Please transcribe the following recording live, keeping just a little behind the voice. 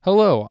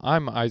Hello,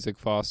 I'm Isaac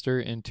Foster,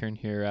 intern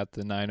here at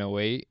the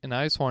 908, and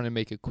I just want to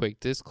make a quick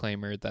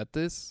disclaimer that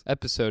this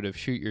episode of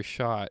Shoot Your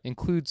Shot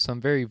includes some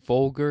very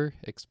vulgar,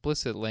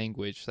 explicit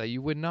language that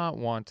you would not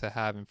want to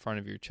have in front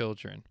of your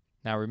children.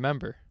 Now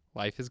remember,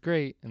 life is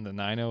great in the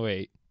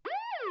 908.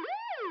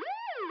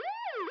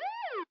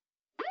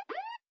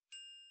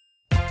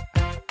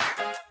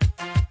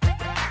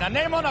 The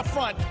name on the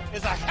front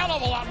is a hell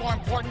of a lot more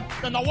important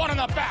than the one on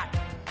the back.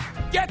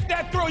 Get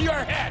that through your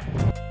head.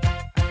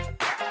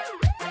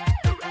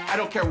 I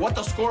don't care what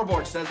the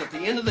scoreboard says at the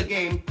end of the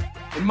game.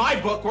 In my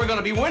book, we're going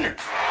to be winners.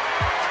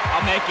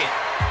 I'll make it.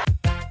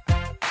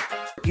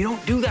 You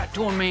don't do that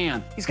to a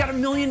man. He's got $1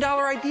 million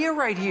idea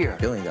right here.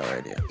 $1 billion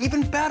idea.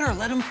 Even better,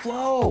 let him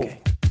flow. Okay.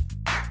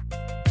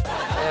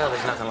 Well,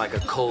 there's nothing like a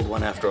cold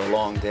one after a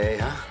long day,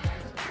 huh?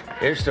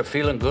 Here's to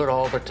feeling good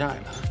all the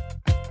time.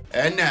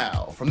 And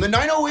now, from the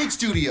 908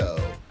 studio,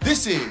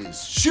 this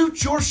is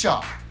Shoot Your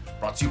Shot,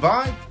 brought to you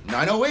by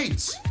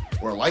 908s,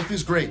 where life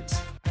is great.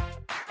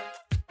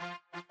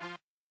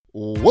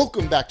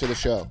 Welcome back to the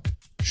show.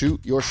 Shoot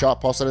Your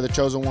Shot, Paul Sutter, the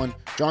chosen one,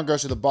 John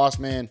Grosser, the boss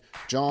man,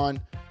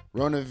 John,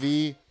 Rona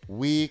V,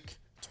 week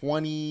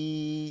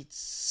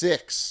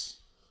 26.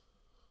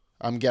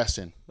 I'm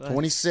guessing.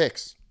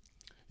 26.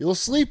 You a little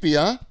sleepy,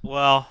 huh?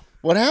 Well,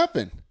 What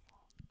happened?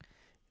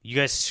 you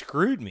guys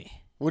screwed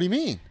me. What do you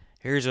mean?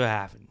 Here's what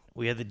happened.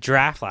 We had the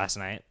draft last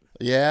night.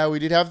 Yeah, we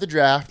did have the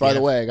draft. By Yeah.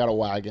 the way, I got a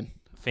wagon.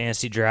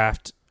 Fantasy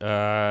draft.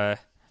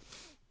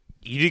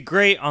 You did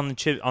great on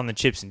the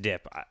chips and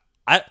dip.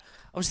 I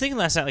was thinking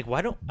last night, like,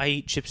 why don't I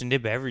eat chips and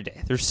dip every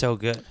day? They're so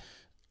good.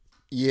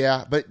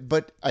 Yeah,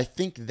 but I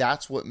think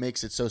that's what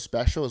makes it so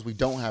special is we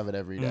don't have it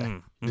every day.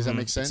 Does that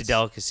make sense? It's a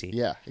delicacy.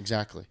 Yeah,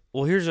 exactly.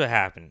 Well, here's what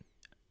happened.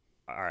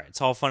 All right,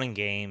 it's all fun and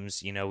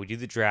games. You know, we do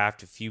the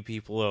draft, a few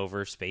people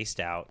over, spaced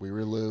out. We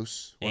were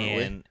loose,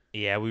 weren't And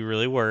yeah, we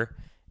really were.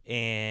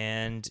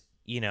 And,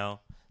 you know,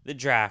 the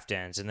draft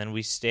ends. And then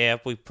we stay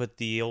up. We put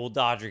the old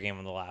Dodger game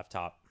on the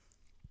laptop. we?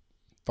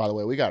 By the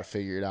way, we got to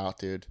figure it out,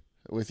 dude.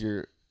 With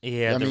your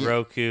Yeah, I the mean,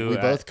 Roku. we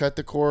both cut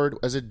the cord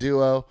as a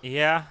duo,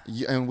 Yeah.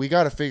 and we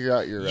got to figure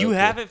out your. You Roku.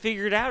 have it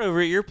figured out over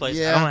at your place.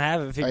 Yeah, I don't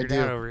have it figured I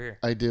do. out over here.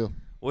 I do.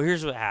 Well,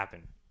 here's what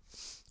happened.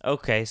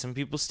 Okay, some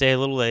people stay a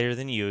little later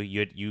than you.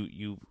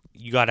 You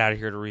got out of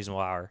here at a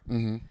reasonable hour.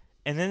 Mm-hmm.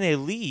 And then they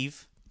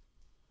leave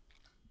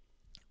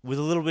with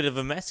a little bit of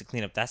a mess to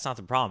clean up. That's not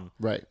the problem.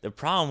 Right. The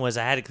problem was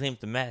I had to clean up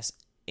the mess,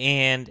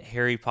 and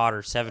Harry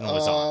Potter 7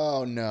 was on.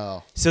 Oh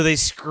no. So they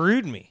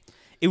screwed me.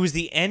 It was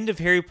the end of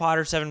Harry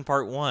Potter 7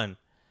 Part 1.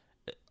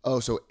 Oh,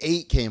 so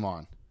 8 came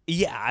on.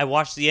 Yeah, I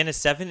watched the end of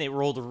 7. It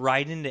rolled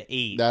right into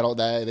 8.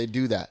 That they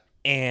do that.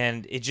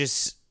 And it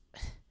just...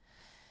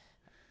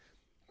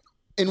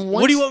 And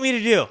What do you want me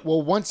to do?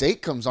 Well, once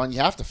 8 comes on, you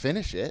have to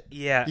finish it.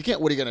 Yeah. You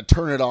can't. What are you going to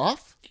turn it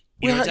off?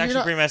 You know, it's You're actually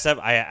not- pretty messed up.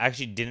 I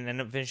actually didn't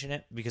end up finishing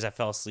it because I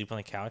fell asleep on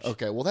the couch.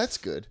 Okay, well that's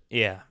good.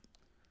 Yeah.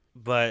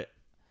 But,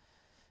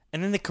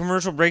 and then the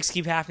commercial breaks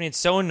keep happening. It's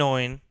so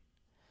annoying.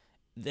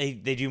 They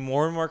do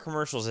more and more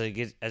commercials as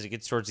it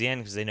gets towards the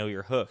end because they know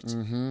you're hooked.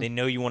 Mm-hmm. They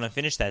know you want to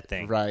finish that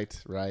thing. Right.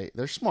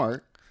 They're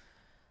smart.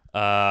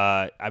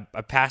 I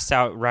passed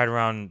out right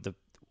around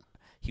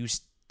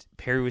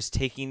Perry was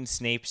taking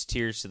Snape's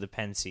tears to the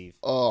pensieve.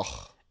 Ugh.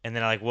 And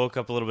then I woke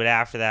up a little bit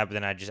after that, but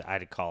then I had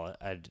to call it.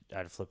 I had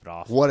to flip it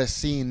off. What a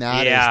scene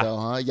that is, Yeah. though,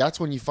 huh? That's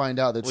when you find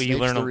out that Well, you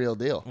Snape's learn the a- real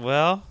deal.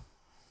 Well,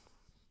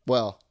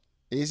 Well,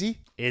 is he?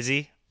 is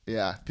he?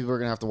 Yeah, people are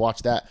going to have to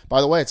watch that.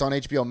 By the way, it's on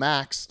HBO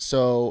Max,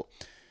 so...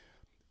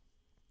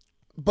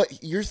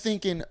 But you're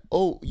thinking,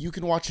 oh, you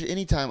can watch it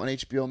anytime on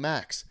HBO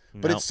Max.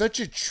 But Nope. it's such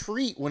a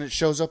treat when it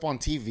shows up on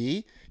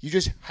TV. You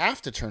just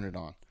have to turn it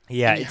on.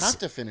 Yeah, And you have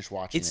to finish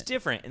watching It's it.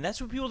 different, and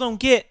that's what people don't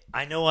get.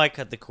 I know I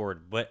cut the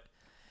cord, but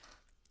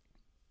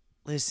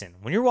listen,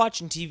 when you're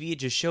watching TV, it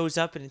just shows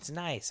up and it's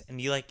nice, and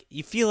you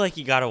feel like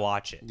you got to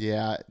watch it.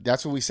 Yeah,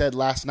 that's what we said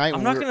last night.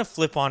 I'm not going to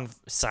flip on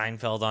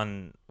Seinfeld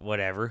on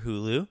whatever,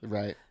 Hulu.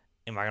 Right.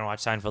 Am I going to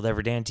watch Seinfeld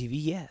every day on TV?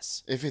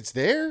 Yes. If it's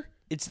there,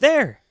 It's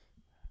there.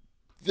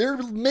 they're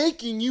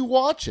making you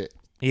watch it.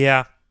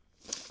 Yeah.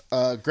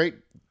 Great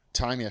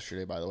time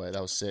yesterday, by the way.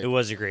 That was sick. It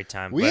was a great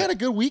time. We but- had a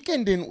good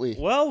weekend, didn't we?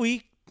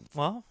 we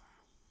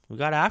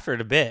got after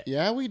it a bit.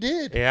 Yeah, we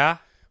did. Yeah.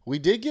 We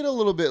did get a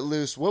little bit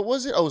loose. What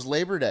was it? Oh, it was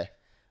Labor Day.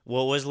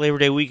 Well, it was Labor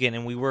Day weekend,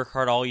 and we work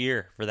hard all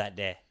year for that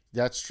day.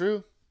 That's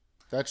true.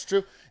 That's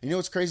true. You know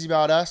what's crazy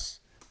about us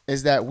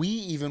is that we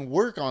even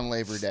work on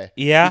Labor Day.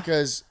 Yeah.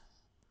 Because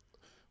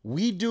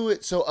we do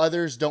it so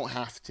others don't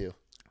have to.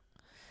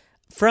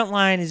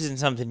 Frontline isn't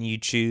something you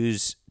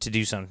choose to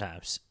do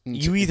sometimes.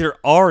 You either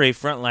are a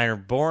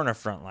frontliner, born a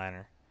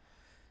frontliner.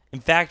 In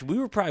fact, we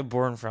were probably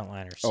born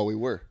frontliners. Oh, we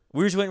were.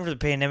 We were just waiting for the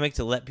pandemic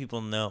to let people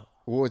know.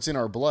 Well, it's in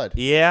our blood.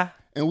 Yeah.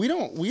 And we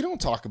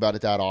don't talk about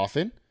it that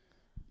often.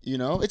 You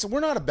know, we're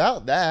not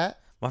about that.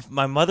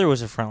 My mother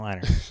was a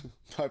frontliner.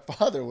 My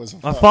father was a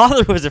My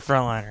father was a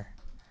frontliner.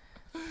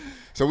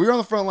 So we were on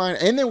the front line,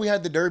 and then we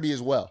had the Derby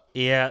as well.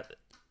 Yeah.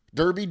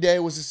 Derby Day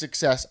was a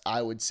success,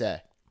 I would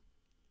say.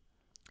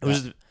 It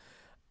was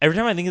Every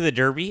time I think of the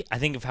Derby, I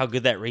think of how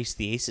good that Race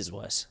the Aces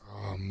was.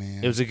 Oh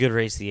man, It was a good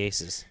Race the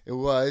Aces. it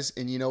was.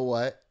 And you know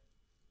what?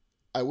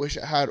 I wish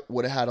I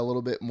would have had a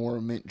little bit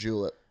more mint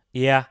julep.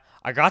 Yeah,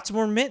 I got some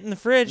more mint in the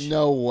fridge.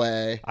 No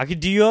way. I could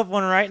do you up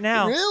one right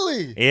now.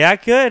 Really? Yeah, I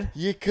could.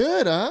 You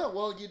could, huh?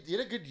 Well, you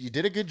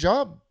did a good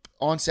job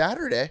on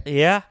Saturday.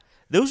 Yeah,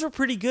 those were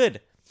pretty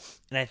good.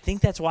 And I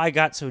think that's why I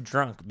got so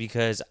drunk,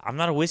 because I'm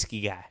not a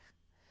whiskey guy.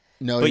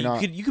 No, But you're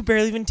not. you could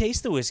barely even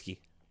taste the whiskey.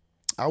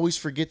 I always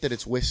forget that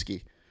it's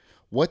whiskey.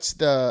 What's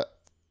the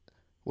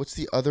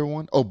other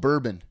one? Oh,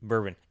 bourbon.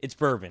 Bourbon. It's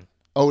bourbon.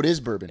 Oh, it is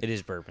bourbon. It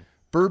is bourbon.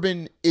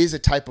 Bourbon is a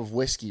type of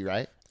whiskey,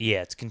 right?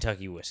 Yeah, it's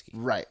Kentucky whiskey.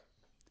 Right.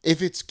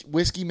 If it's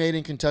whiskey made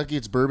in Kentucky,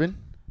 it's bourbon.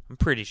 I'm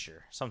pretty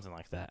sure. Something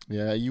like that.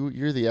 Yeah,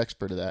 you're the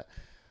expert of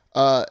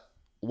that.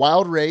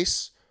 Wild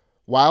Race,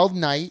 Wild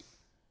Night.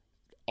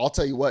 I'll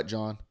tell you what,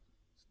 John.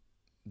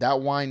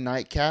 That wine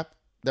nightcap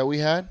that we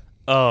had.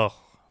 Oh,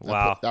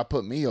 wow. That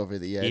put me over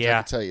the edge. Yeah.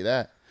 I can tell you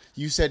that.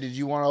 You said, did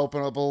you want to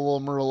open up a little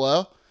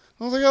Merlot?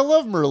 I was like, I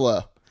love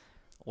Merlot.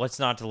 What's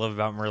not to love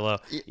about Merlot?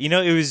 You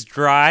know, it was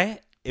dry.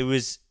 It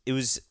was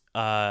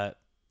a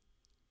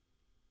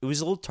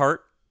little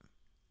tart.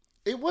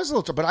 It was a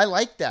little, but I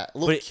like that. A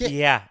little But kick.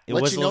 yeah, it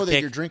Let was you a know little that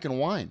kick. you're drinking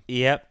wine.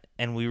 Yep,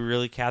 and we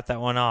really capped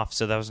that one off,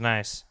 so that was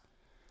nice.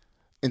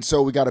 And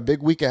so we got a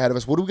big week ahead of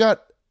us. What do we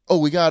got? Oh,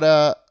 we got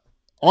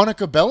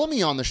Annika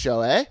Bellamy on the show,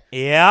 eh?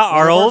 Yeah,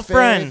 our old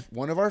friend.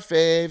 One of our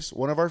faves.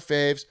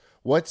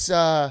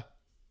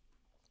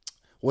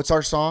 What's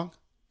our song?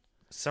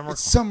 Summer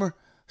It's summer.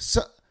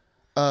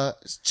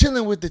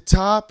 Chilling with the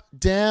top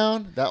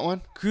down. That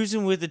one?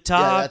 cruising with the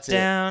top that's it.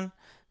 down.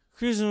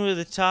 Cruising with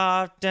the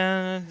top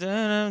down.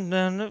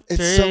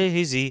 It's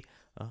Crazy.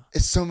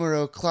 It's summer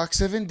o'clock,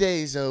 7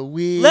 days a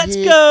week. Let's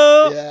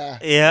go. Yeah.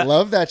 Yeah.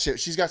 Love that shit.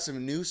 She's got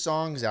some new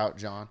songs out,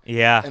 John.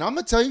 Yeah. And I'm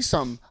going to tell you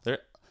something. There-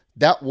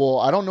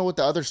 I don't know what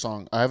the other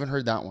song. I haven't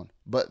heard that one.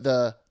 But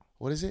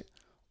what is it?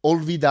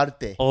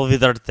 Olvidarte.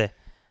 Olvidarte.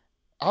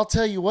 I'll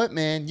tell you what,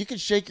 man. You can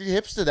shake your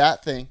hips to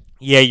that thing.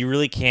 Yeah, you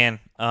really can.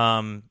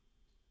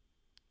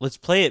 Let's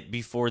play it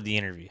before the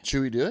interview.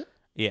 Should we do it?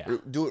 Yeah. Or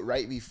do it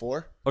right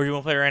before? Or you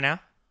want to play it right now?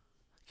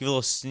 Give a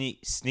little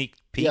sneak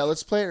peek. Yeah,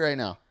 let's play it right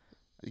now.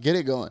 Get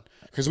it going.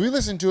 Because we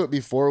listened to it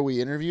before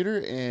we interviewed her,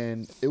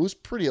 and it was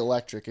pretty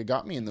electric. It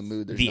got me in the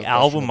mood. There's The no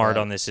album question art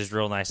about on this is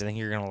real nice. I think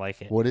you're going to like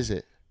it. What is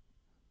it?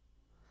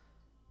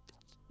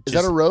 Is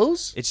Just- that a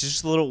rose? It's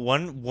just a little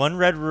one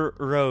red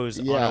rose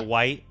Yeah. on a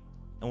white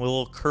and with a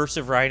little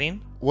cursive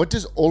writing. What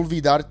does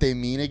olvidarte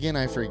mean again?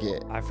 I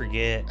forget. I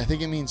forget. I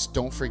think it means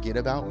don't forget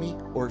about me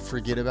or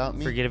forget about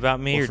me. Forget about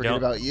me or or forget don't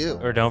about you.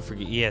 or don't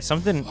forget. Yeah,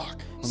 something.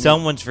 Fuck.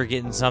 Someone's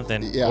forgetting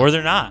something, Yeah. or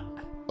they're not.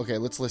 Okay,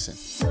 let's listen.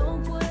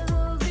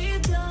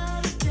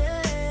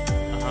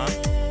 Uh-huh.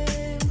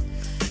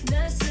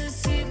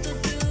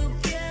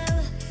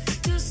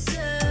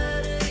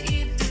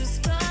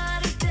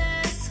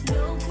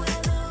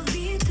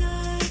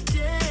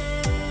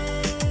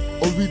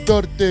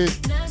 Olvidarte.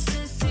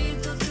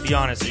 Be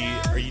honest.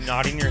 Are you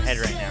nodding your head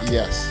right now?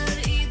 Yes.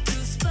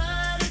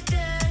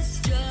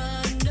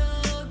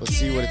 Let's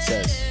see what it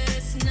says.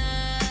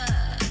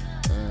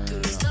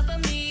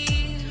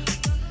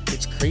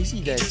 It's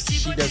crazy that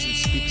she doesn't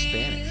speak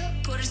Spanish.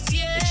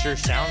 It sure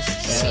sounds.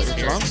 That's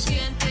what I'm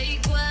saying.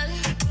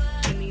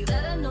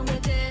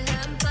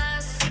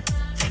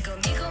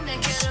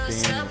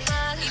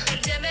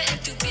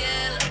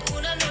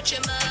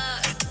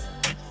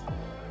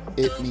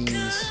 It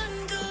means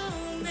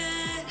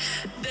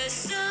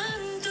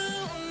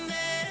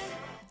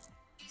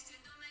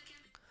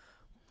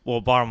Well,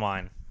 bottom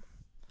line,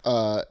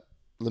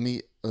 let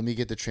me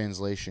get the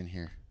translation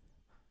here.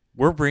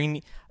 we're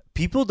bringing.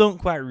 People don't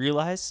quite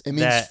realize It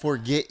means that.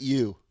 forget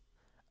you.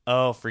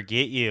 Oh,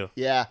 forget you.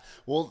 Yeah.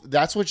 Well,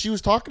 that's what she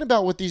was talking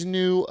about with these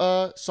new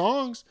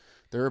songs.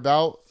 They're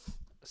about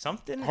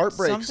Something.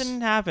 Heartbreaks.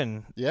 Something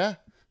happened. yeah.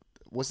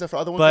 What's the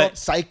other one But- called?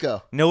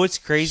 Psycho. Know what's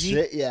crazy?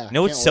 Shit, yeah.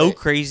 Know what's Can't so wait.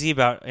 crazy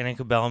about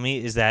Annika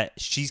Bellamy is that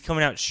she's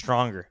coming out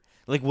stronger.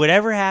 Like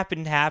whatever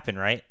happened,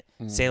 right?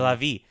 C'est la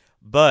vie.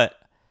 But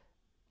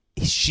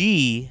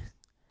she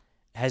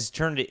has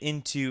turned it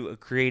into a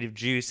creative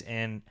juice,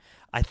 and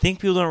I think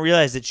people don't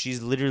realize that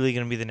she's literally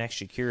going to be the next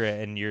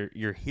Shakira, and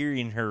you're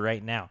hearing her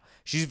right now.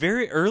 She's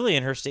very early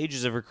in her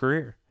stages of her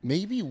career,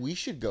 Maybe we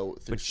should go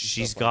through. but some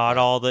she's stuff got like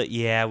that. all the.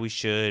 Yeah, we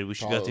should go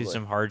through Probably.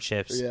 some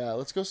hardships. Yeah,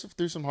 let's go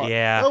through some hard.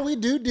 Yeah. Well, we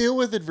do deal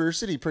with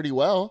adversity pretty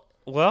well.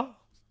 Well,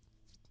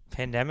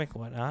 pandemic,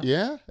 whatnot.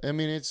 Yeah, I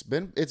mean it's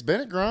been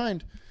a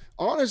grind.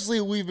 Honestly,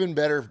 we've been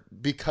better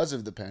because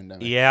of the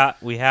pandemic. Yeah,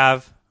 we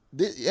have.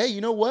 Hey,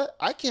 you know what?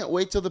 I can't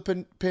wait till the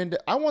pandemic.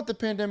 I want the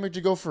pandemic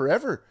to go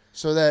forever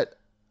so that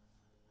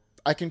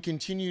I can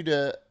continue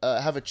to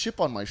have a chip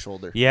on my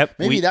shoulder. Yep,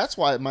 Maybe that's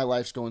why my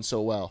life's going so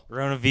well.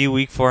 Rona V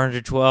week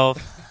 412.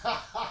 I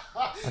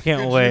can't Could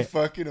you wait.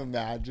 fucking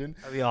imagine?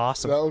 That'd be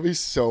awesome. That would be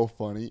so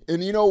funny.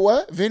 And you know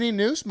what? Vinny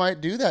Noose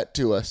might do that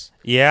to us.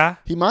 Yeah,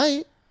 He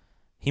might.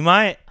 he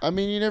might. I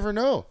mean, you never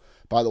know.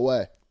 By the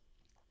way,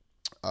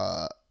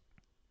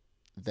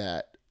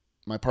 that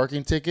my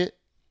parking ticket,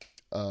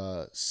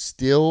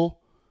 Still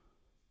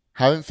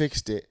haven't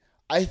fixed it.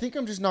 I think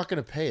I'm just not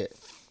going to pay it.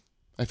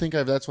 I think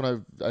that's what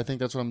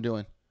I'm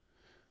doing.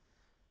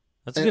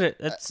 That's good.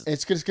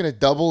 It's just going to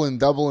double and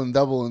double and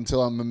double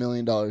until I'm $1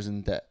 million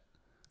in debt.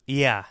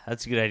 Yeah,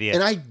 that's a good idea.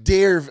 And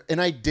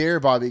I dare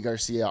Bobby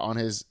Garcia on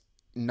his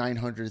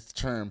 900th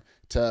term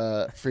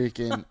to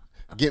freaking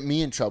get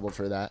me in trouble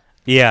for that.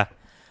 Yeah.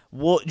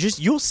 Well,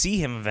 you'll see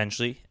him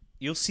eventually.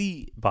 You'll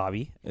see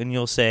Bobby, and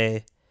you'll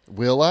say,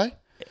 Will I?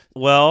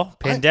 well,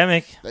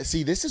 pandemic.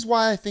 See, this is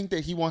why I think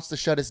that he wants to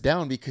shut us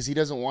down, because he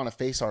doesn't want to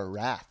face our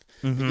wrath.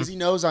 Because he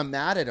knows I'm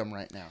mad at him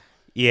right now.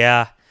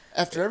 Yeah.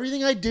 After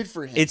everything I did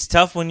for him. It's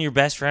tough when your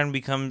best friend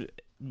becomes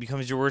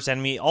your worst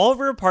enemy all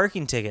over a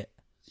parking ticket.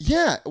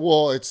 Yeah,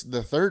 well, it's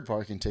the third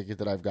parking ticket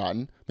that I've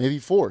gotten. Maybe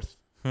fourth.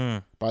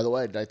 By the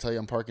way, did I tell you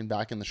I'm parking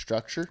back in the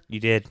structure?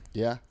 You did.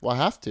 Yeah, well, I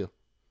have to.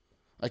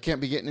 I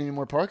can't be getting any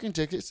more parking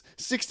tickets.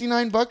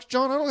 $69,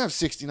 John. I don't have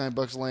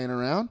 $69 laying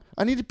around.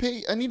 I need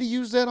to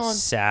use that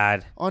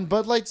on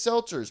Bud Light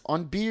seltzers,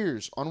 on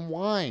beers, on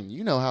wine.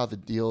 You know how the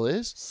deal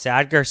is.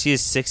 Sad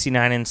Garcia's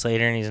 69 and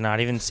later, and he's not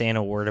even saying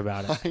a word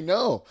about it. I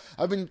know.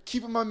 I've been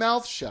keeping my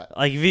mouth shut.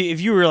 Like if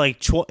you were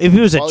like if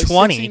it was a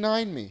 20,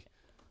 69 me,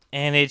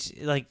 and it's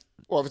like,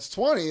 well, if it's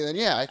 20, then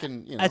yeah, I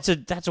can. You know, that's a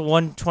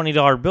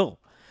 $120 bill.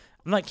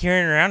 I'm not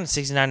carrying around a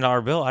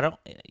 $69 bill. I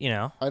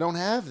don't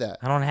have that.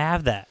 I don't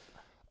have that.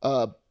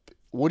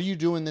 What are you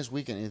doing this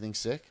weekend? Anything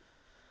sick?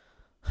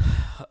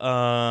 What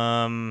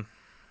am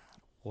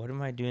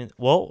I doing?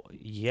 Well,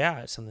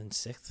 yeah, something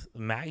sick. The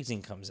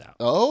magazine comes out.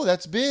 Oh,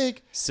 that's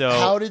big. So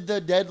how did the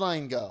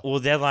deadline go? Well,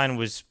 deadline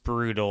was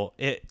brutal.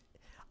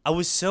 I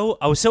was so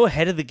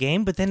ahead of the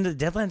game, but then the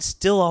deadline's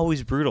still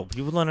always brutal.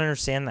 People don't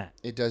understand that.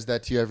 It does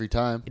that to you every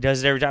time. It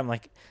does it every time.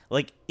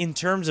 Like in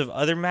terms of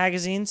other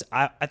magazines,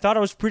 I thought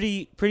I was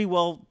pretty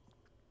well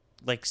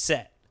like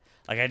set.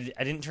 Like I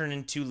didn't turn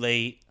in too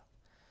late.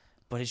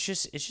 But it's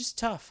just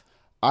tough.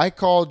 I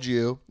called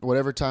you,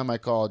 whatever time I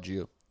called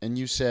you, and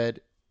you said,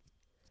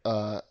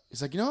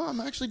 it's like, I'm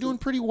actually doing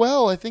pretty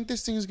well. I think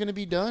this thing is going to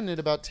be done at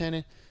about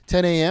 10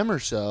 a.m. or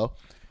so,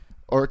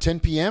 or 10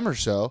 p.m. or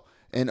so.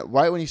 And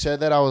right when you said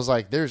that, I was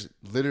like, there's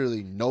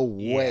literally no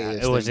way.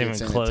 It wasn't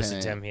even close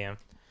to 10 p.m.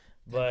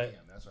 But 10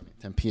 p.m. That's what I mean.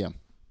 10 p.m.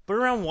 But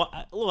around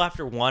a little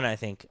after 1, I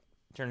think,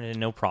 turned into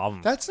no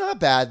problem. That's not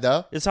bad,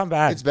 though. It's not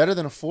bad. It's better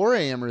than a 4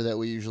 a.m.er that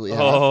we usually have.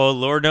 Oh,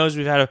 Lord knows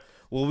we've had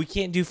well, we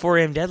can't do 4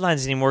 a.m.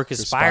 deadlines anymore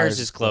because Spires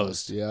is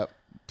closed. Yep,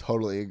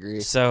 totally agree.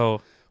 So,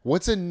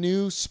 what's a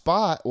new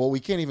spot? Well, we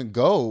can't even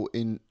go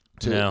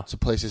to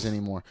places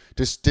anymore.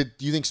 Do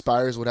you think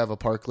Spires would have a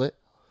parklet?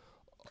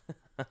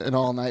 An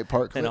all-night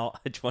parklet?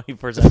 A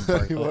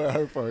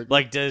 24/7 parklet.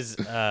 Like, does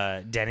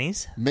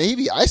Denny's?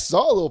 Maybe. I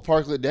saw a little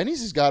parklet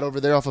Denny's has got over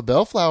there off of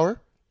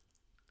Bellflower.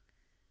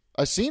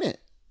 I've seen it.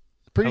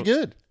 Pretty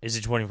good. Is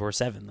it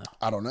 24/7, though?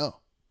 I don't know.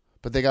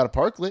 But they got a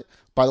parklet.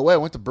 By the way, I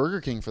went to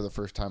Burger King for the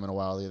first time in a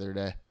while the other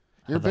day.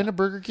 You ever been to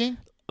Burger King?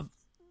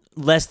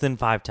 Less than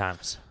 5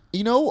 times.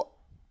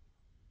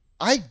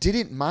 I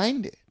didn't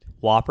mind it.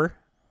 Whopper?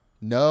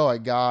 No, I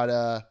got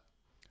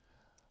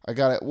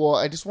it. Well,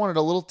 I just wanted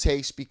a little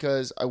taste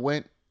because I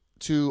went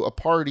to a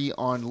party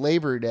on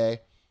Labor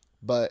Day,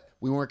 but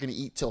we weren't going to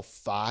eat till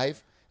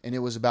 5, and it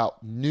was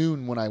about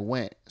noon when I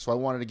went. So I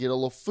wanted to get a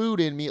little food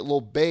in me, a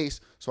little base,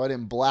 so I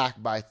didn't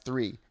black by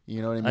 3.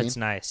 You know what I mean? That's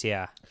nice,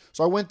 yeah.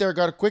 So I went there,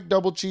 got a quick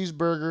double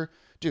cheeseburger.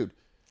 Dude,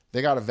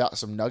 they got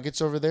some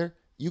nuggets over there.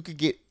 You could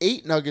get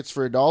 8 nuggets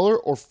for $1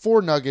 or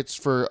 4 nuggets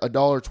for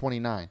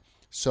 $1.29.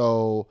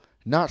 So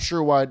not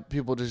sure why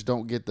people just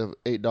don't get the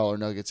 $8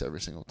 nuggets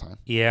every single time.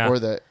 Yeah. Or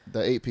the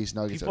 8-piece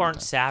nuggets People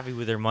aren't savvy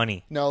with their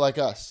money. No, like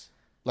us.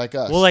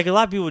 Well, like a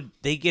lot of people,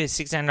 they get a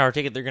 $69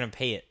 ticket, they're going to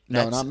pay it.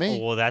 No, not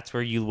me. Well, that's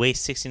where you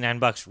waste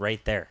 $69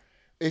 right there.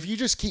 If you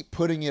just keep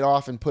putting it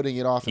off and putting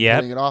it off and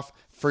putting it off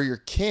for your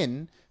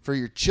kin, for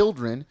your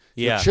children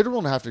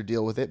will have to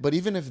deal with it. But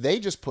even if they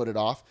just put it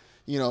off,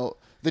 the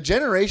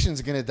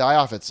generation's going to die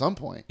off at some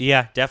point.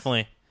 Yeah,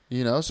 definitely.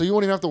 So you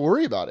won't even have to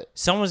worry about it.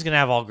 Someone's going to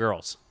have all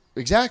girls.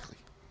 Exactly.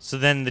 So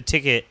then the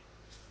ticket,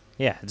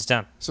 it's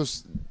done. So,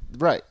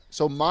 right.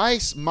 So my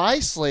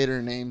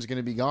Slater name's going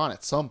to be gone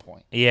at some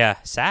point. Yeah,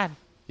 sad.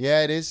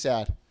 Yeah, it is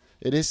sad.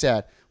 It is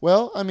sad.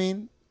 Well, I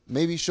mean,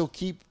 maybe she'll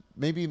keep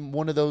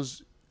one of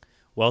those.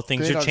 Well,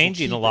 things are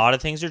changing. A lot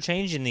of things are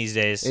changing these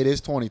days. It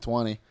is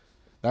 2020.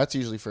 That's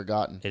usually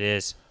forgotten. It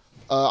is.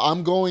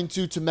 I'm going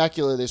to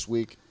Temecula this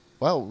week.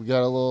 Well, we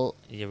got a little.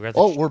 Yeah,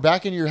 we're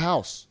back in your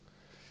house.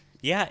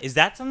 Yeah, is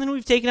that something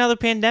we've taken out of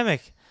the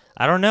pandemic?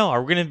 I don't know.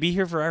 Are we going to be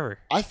here forever?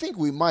 I think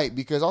we might,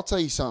 because I'll tell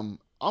you something.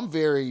 I'm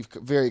very,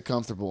 very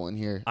comfortable in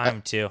here.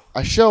 I'm too.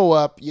 I show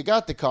up. You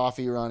got the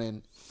coffee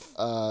running.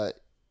 I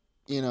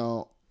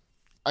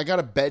got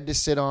a bed to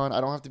sit on.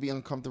 I don't have to be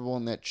uncomfortable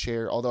in that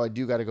chair, although I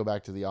do got to go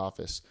back to the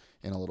office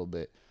in a little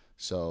bit.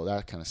 So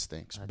that kind of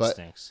stinks. That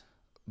stinks.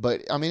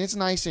 But, I mean, it's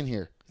nice in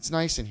here. It's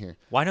nice in here.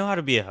 Well, I know how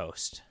to be a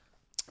host.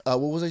 What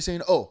was I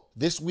saying? Oh,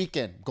 this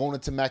weekend, going to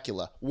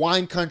Temecula.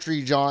 Wine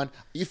country, John.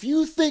 If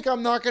you think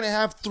I'm not going to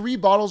have 3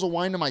 bottles of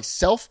wine to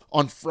myself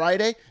on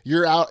Friday,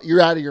 you're out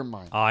of your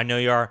mind. Oh, I know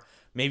you are.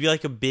 Maybe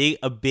like a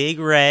big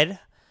red,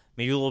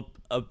 maybe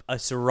a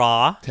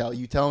Syrah.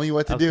 Tell me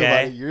what to do,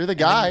 buddy. You're the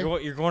guy.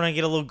 You're going to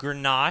get a little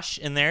Grenache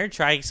in there.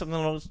 Try something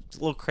a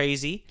little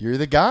crazy. You're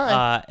the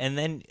guy. And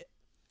then,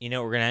 we're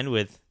going to end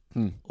with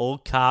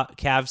old Cab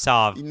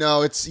Sauv.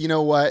 You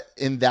know what?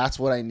 And that's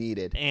what I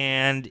needed.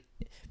 And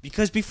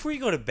because before you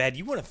go to bed,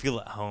 you want to feel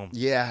at home.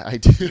 Yeah, I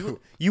do.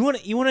 You want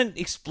to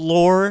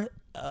explore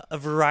a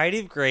variety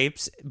of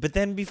grapes, but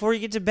then before you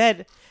get to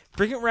bed,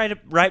 bring it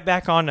right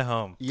back onto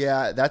home.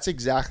 Yeah, that's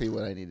exactly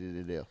what I needed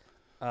to do.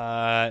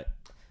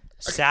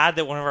 Sad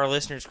that one of our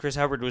listeners, Chris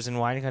Hubbard, was in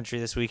wine country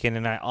this weekend,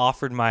 and I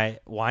offered my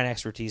wine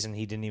expertise, and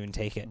he didn't even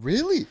take it.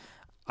 Really?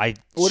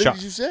 What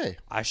did you say?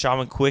 I shot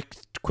him a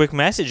quick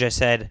message. I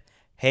said,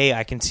 "Hey,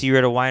 I can see you're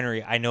at a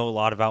winery. I know a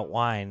lot about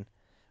wine.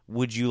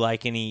 Would you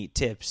like any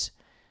tips?"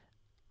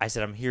 I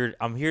said, "I'm here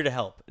to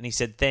help," and he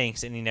said,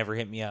 "Thanks," and he never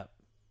hit me up.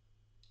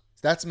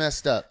 That's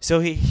messed up.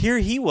 So here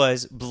he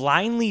was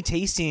blindly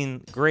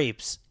tasting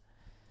grapes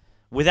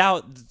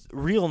without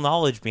real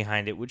knowledge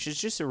behind it, which is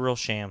just a real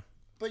sham.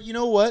 But you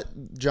know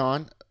what,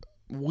 John?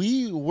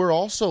 We were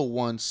also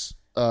once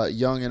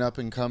young and up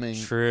and coming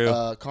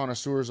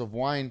connoisseurs of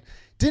wine.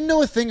 Didn't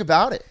know a thing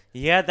about it.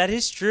 Yeah, that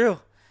is true.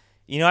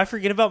 I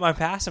forget about my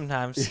past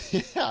sometimes.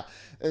 Yeah.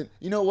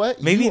 You know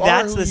what? Maybe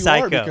that's the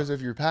psycho because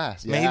of your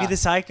past. Yeah. Maybe the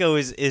psycho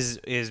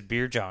is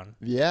Beer John.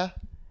 Yeah,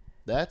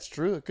 that's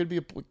true. It could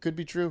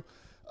be true.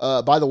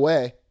 By the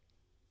way,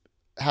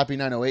 happy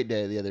 908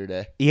 day the other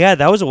day. Yeah,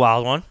 that was a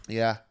wild one.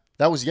 Yeah,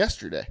 that was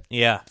yesterday.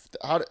 Yeah.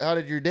 How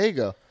did your day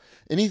go?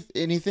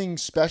 Anything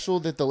special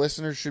that the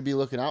listeners should be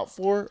looking out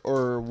for,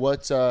 or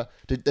what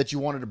that you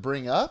wanted to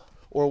bring up,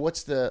 or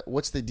what's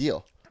the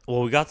deal?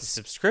 Well, we got the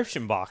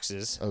subscription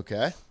boxes.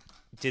 Okay.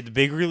 Did the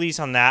big release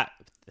on that.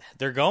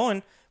 They're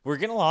going. We're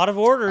getting a lot of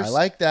orders. I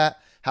like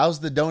that. How's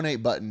the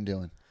donate button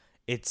doing?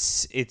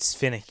 It's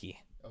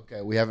finicky.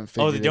 Okay, we haven't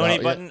figured it out. Oh, the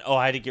donate button? Yet. Oh,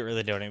 I had to get rid of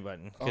the donate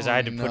button because I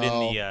had to put in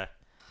the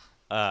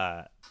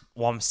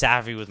I'm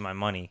savvy with my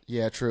money.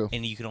 Yeah, true.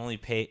 And you can only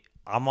pay.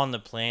 I'm on the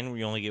plan where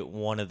you only get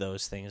one of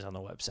those things on the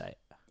website.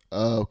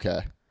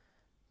 Okay.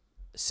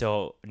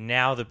 So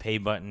now the pay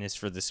button is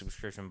for the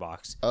subscription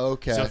box.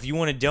 Okay. So if you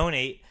want to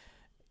donate,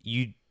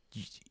 you're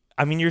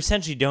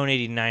essentially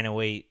donating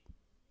 908,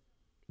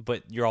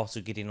 but you're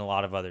also getting a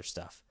lot of other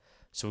stuff.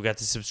 So we got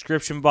the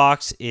subscription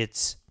box.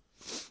 It's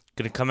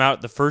going to come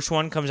out. The first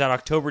one comes out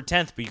October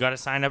 10th, but you got to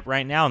sign up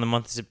right now in the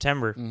month of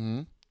September.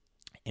 Mm-hmm.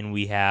 And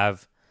we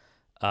have,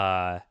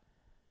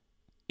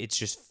 it's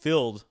just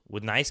filled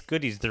with nice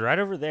goodies. They're right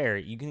over there.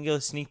 You can get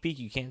a sneak peek.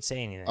 You can't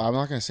say anything. I'm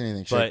not going to say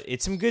anything. But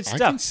it's some good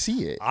stuff. I can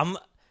see it.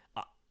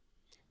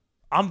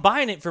 I'm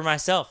buying it for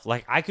myself.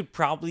 Like, I could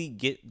probably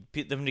get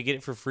them to get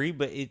it for free,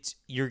 but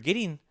you're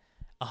getting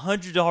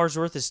 $100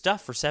 worth of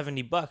stuff for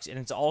 $70, and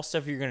it's all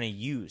stuff you're going to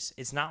use.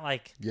 It's not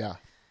like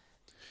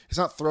it's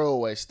not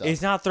throwaway stuff.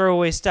 It's not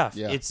throwaway stuff.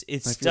 Yeah, it's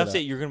stuff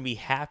that you're going to be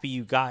happy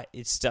you got.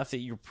 It's stuff that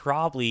you're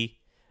probably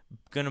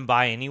going to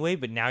buy anyway,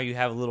 but now you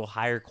have a little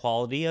higher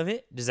quality of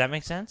it. Does that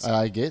make sense?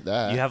 I get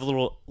that. You have a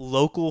little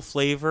local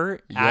flavor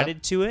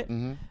added to it,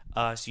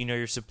 so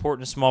you're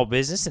supporting a small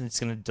business, and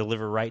it's going to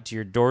deliver right to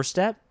your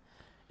doorstep.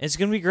 It's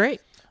going to be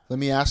great. Let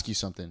me ask you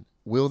something.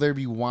 Will there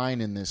be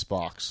wine in this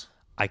box?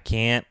 I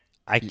can't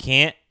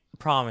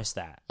promise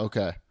that.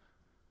 Okay.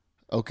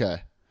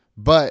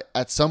 But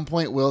at some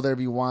point, will there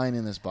be wine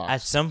in this box?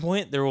 At some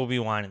point, there will be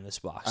wine in this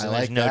box. So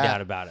there's no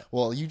doubt about it.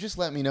 Well, you just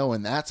let me know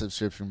when that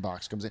subscription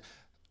box comes in.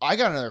 I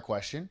got another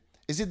question.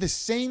 Is it the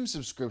same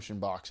subscription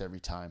box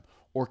every time,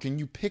 or can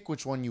you pick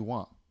which one you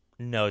want?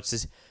 No, it's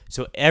just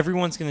so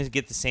everyone's going to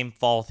get the same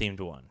fall themed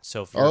one.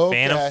 So if you're a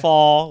fan of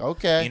fall,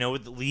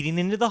 with leading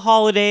into the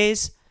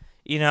holidays,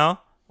 a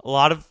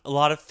lot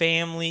of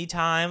family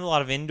time, a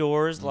lot of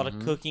indoors, a lot of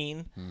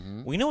cooking.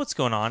 Mm-hmm. We know what's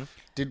going on.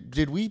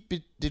 Did we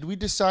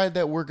decide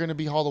that we're going to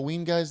be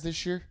Halloween guys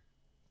this year?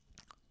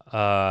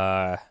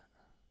 Because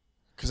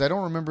I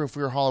don't remember if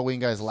we were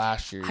Halloween guys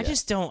last year.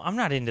 I'm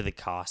not into the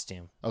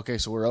costume. Okay,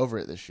 so we're over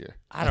it this year.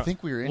 I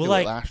think we were into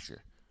it last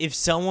year. If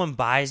someone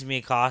buys me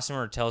a costume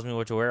or tells me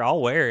what to wear,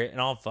 I'll wear it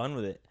and I'll have fun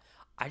with it.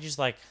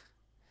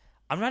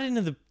 I'm not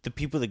into the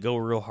people that go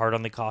real hard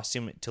on the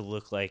costume to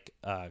look like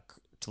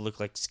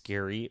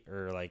scary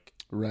or like,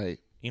 right.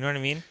 You know what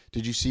I mean?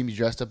 Did you see me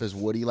dressed up as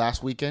Woody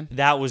last weekend?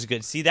 That was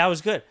good. See, that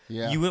was good.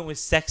 Yeah. You went with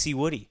sexy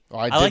Woody. Oh,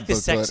 I like the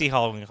sexy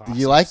Halloween costume.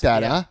 You like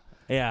that, huh?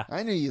 Yeah.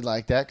 I knew you'd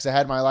like that because I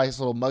had my nice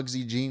little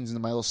Mugsy jeans and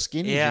my little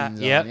skinny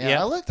jeans on.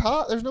 Yeah. I looked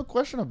hot. There's no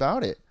question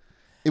about it.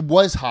 It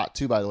was hot,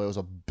 too, by the way. It was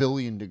 1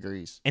 billion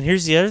degrees. And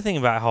here's the other thing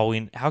about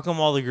Halloween. How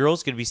come all the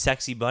girls could be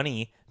sexy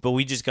bunny, but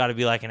we just got to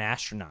be like an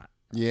astronaut?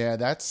 Yeah,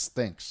 that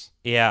stinks.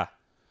 Yeah.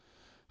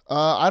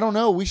 I don't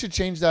know. We should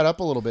change that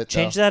up a little bit,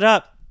 Change that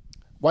up.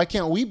 Why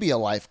can't we be a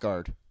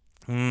lifeguard?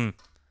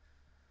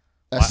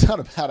 That's not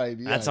a bad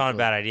idea. That's not a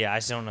bad idea. I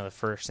just don't know the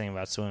first thing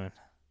about swimming.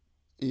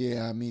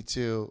 Yeah, me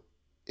too.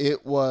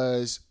 It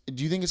was.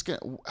 Do you think it's gonna?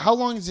 How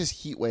long is this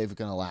heat wave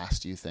gonna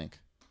last? Do you think?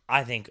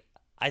 I think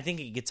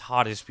it gets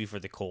hottest before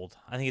the cold.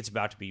 I think it's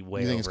about to be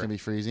way You think over. it's gonna be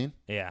freezing?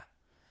 Yeah.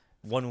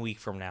 1 week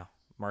from now.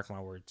 Mark my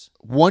words.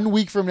 1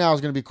 week from now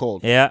is gonna be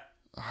cold. Yeah.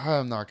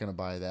 I'm not gonna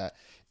buy that.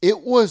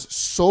 It was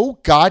so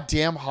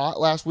goddamn hot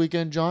last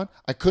weekend, John.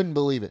 I couldn't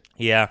believe it.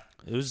 Yeah.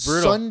 It was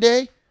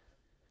brutal.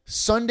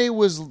 Sunday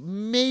was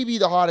maybe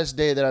the hottest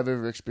day that I've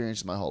ever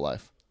experienced in my whole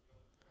life.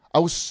 I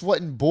was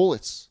sweating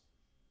bullets.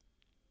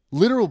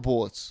 Literal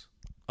bullets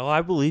Oh,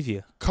 I believe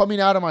you. coming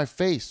out of my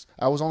face.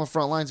 I was on the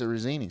front lines at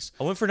Rosini's.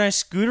 I went for a nice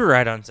scooter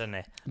ride on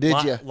Sunday.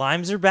 Did ya?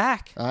 Limes are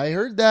back. I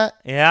heard that.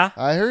 Yeah.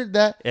 I heard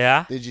that.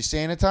 Yeah. Did you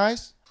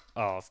sanitize?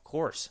 Oh, of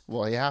course.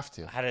 Well, you have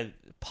to. I had a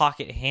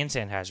pocket hand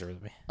sanitizer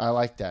with me. I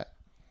like that.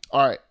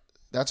 All right.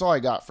 That's all I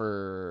got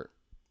for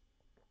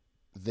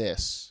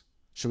this.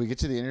 Should we get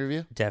to the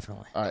interview?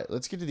 Definitely. All right,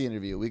 let's get to the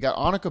interview. We got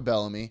Annika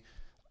Bellamy,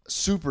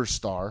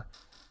 superstar,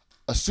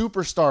 a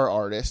superstar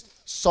artist,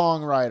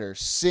 songwriter,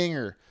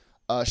 singer.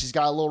 She's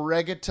got a little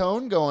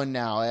reggaeton going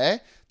now, eh?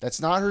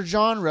 That's not her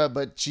genre,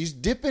 but she's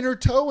dipping her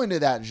toe into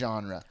that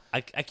genre.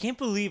 I can't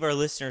believe our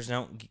listeners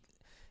don't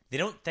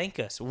thank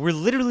us. We're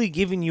literally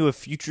giving you a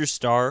future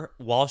star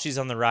while she's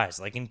on the rise.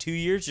 Like in 2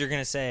 years, you're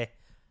gonna say,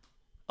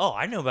 "Oh,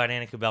 I know about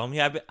Annika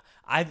Bellamy.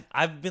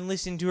 I've been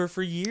listening to her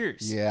for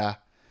years." Yeah.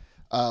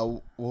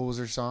 What was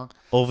her song?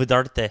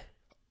 Olvidarte.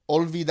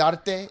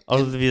 Olvidarte.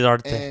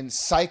 And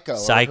Psycho.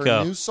 Psycho.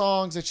 Her new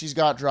songs that she's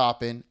got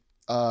dropping.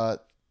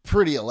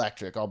 Pretty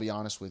electric, I'll be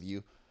honest with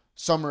you.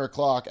 Summer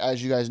O'Clock,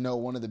 as you guys know,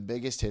 one of the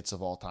biggest hits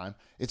of all time.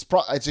 It's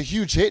a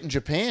huge hit in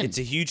Japan. It's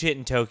a huge hit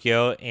in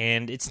Tokyo,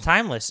 and it's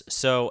timeless.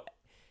 So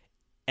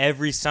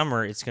every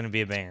summer, it's going to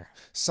be a banger.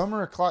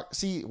 Summer O'Clock.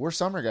 See, we're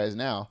summer guys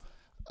now.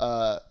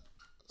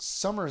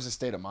 Summer is a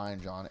state of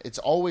mind, John. It's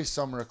always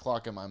Summer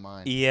O'Clock in my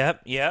mind.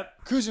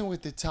 Yep. Cruising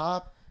with the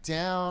top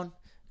down.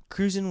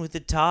 Cruising with the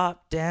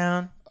top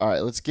down. All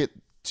right, let's get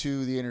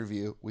to the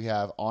interview. We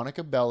have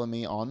Annika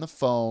Bellamy on the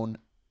phone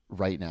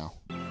right now.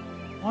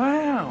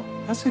 Wow,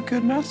 that's a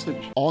good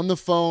message. On the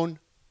phone,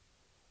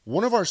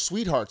 one of our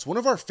sweethearts, one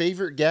of our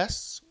favorite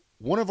guests,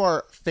 one of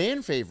our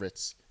fan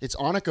favorites. It's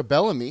Annika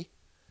Bellamy.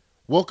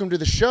 Welcome to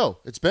the show.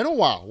 It's been a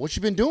while. What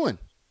you been doing?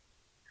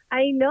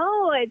 I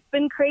know, it's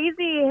been crazy.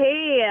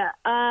 Hey,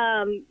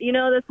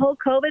 this whole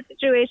COVID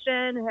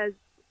situation has,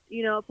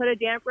 put a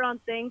damper on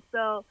things.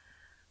 So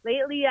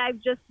lately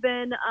I've just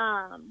been,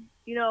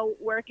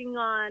 working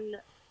on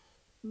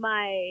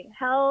my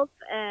health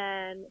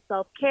and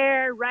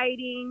self-care,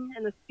 writing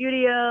in the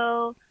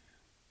studio,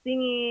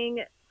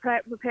 singing,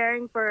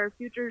 preparing for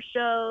future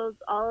shows,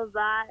 all of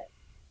that.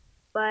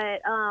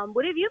 But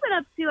what have you been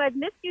up to? I've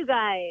missed you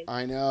guys.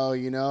 I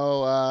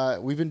know,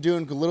 we've been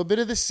doing a little bit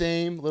of the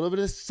same,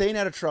 staying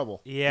out of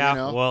trouble.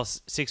 Yeah, well,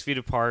 6 feet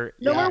apart.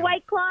 No more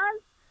White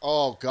Claws?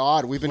 Oh,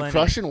 God, we've been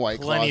crushing White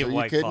Claws. Plenty Are of you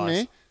White kidding Claws.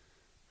 me?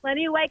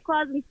 Plenty of White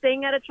Claws and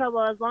staying out of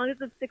trouble as long as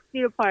it's 6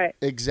 feet apart.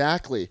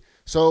 Exactly.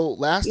 So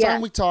last time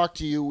we talked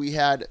to you, we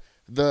had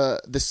the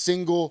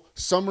single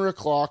Summer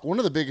O'Clock, one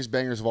of the biggest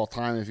bangers of all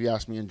time, if you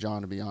ask me and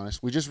John, to be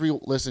honest. We just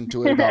re-listened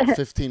to it about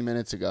 15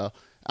 minutes ago.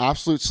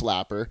 Absolute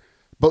slapper.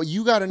 But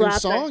you got a new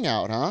song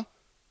out, huh?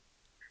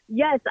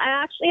 Yes, I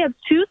actually have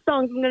 2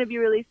 songs I'm going to be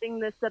releasing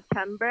this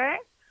September.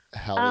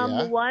 Hell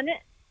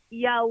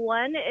yeah.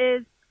 One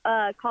is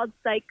called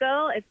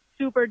Psycho. It's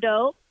super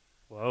dope.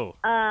 Whoa.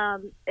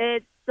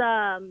 It's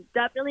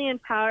definitely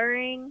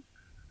empowering.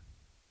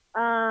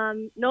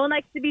 No one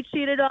likes to be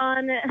cheated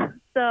on,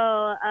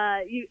 so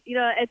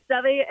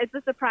it's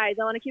a surprise.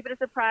 I want to keep it a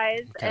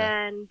surprise, Okay.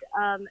 and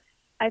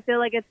I feel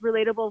like it's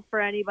relatable for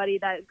anybody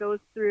that goes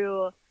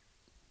through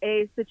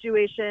a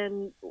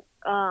situation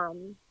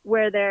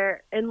where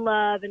they're in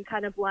love and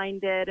kind of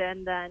blinded,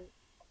 and then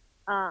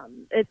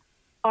it's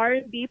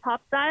R&B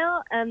pop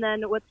style. And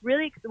then what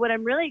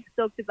I'm really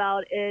stoked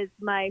about is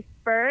my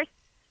first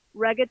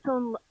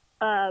reggaeton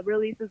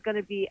release is going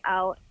to be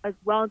out as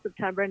well in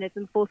September, and it's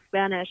in full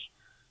Spanish.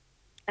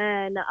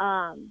 And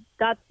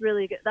that's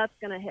really good. That's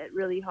going to hit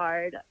really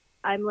hard.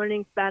 I'm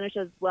learning Spanish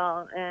as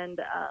well, and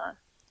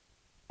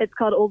it's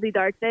called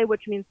Olvidarte,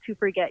 which means to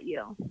forget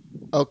you.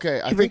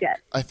 Okay,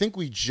 I think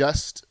we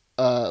just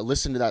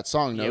listened to that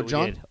song, no, Yeah, we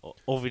John? did.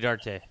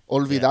 Olvidarte.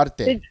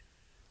 Olvidarte.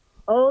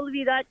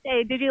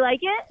 Olvidarte. Did you like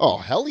it? Oh,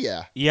 hell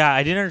yeah. Yeah,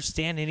 I didn't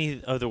understand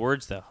any of the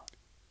words, though.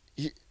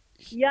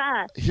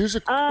 Yeah. Here's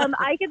a...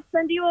 I could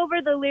send you over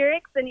the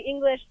lyrics in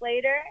English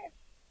later,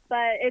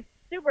 but it's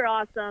super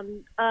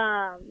awesome.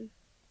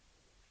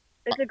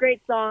 It's a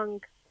great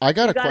song. I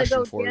got a We gotta question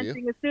go for you.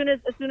 dancing as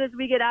soon as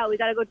we get out. We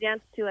gotta go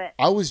dance to it.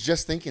 I was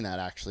just thinking that,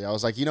 actually. I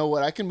was like, you know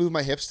what? I can move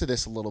my hips to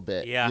this a little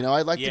bit. Yeah.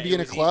 I'd like to Yeah, be it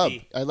in a was club.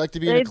 easy. I'd like to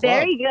be in a club.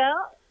 There you go.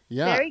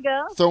 Yeah. There you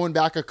go. Throwing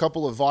back a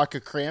couple of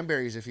vodka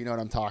cranberries, if you know what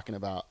I'm talking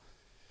about.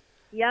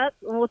 Yep.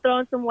 And we'll throw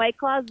in some White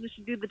Claws. We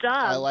should do the job.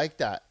 I like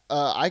that.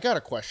 I got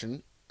a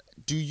question.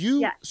 Do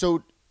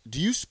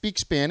you speak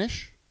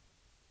Spanish?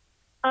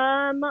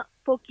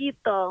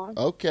 Poquito.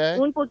 Okay.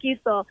 Un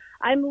poquito.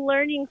 I'm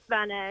learning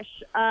Spanish.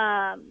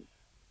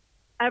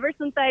 ever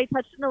since I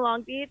touched in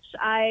Long Beach,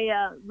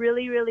 I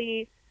really,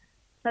 really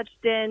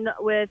touched in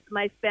with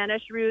my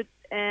Spanish roots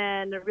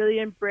and really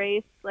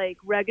embraced like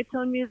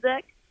reggaeton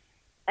music.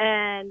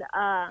 And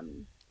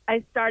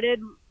I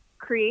started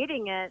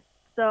creating it.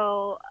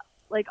 So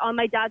like on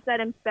my dad's side,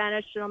 I'm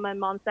Spanish, and on my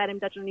mom's side, I'm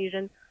Dutch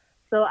Indonesian.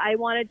 So I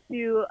wanted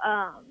to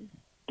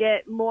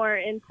get more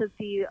into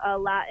the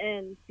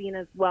Latin scene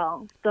as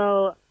well.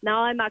 So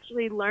now I'm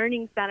actually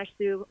learning Spanish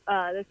through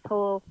this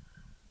whole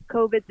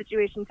COVID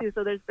situation too.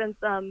 So there's been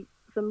some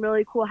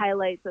really cool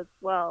highlights as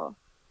well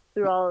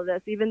through all of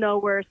this, even though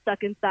we're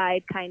stuck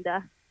inside,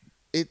 kinda.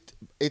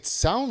 It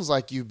sounds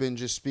like you've been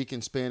just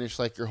speaking Spanish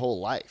like your whole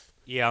life.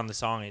 Yeah, on the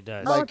song it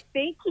does. Oh,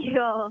 thank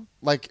you.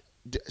 Like,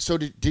 so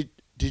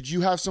did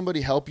you have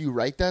somebody help you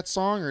write that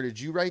song, or did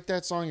you write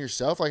that song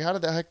yourself? Like, how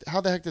the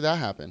heck did that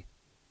happen?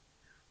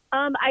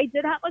 I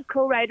did have a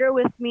co-writer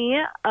with me.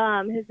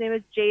 His name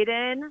is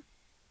Jaden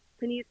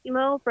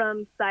Panissimo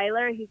from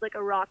Styler. He's like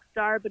a rock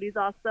star, but he's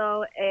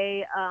also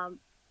a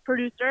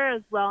producer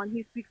as well, and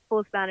he speaks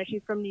full Spanish.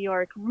 He's from New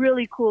York.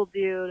 Really cool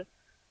dude.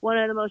 One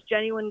of the most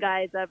genuine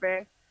guys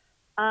ever.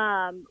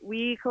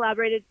 We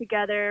collaborated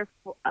together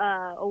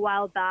a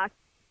while back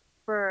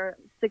for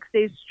 6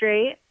 days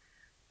straight,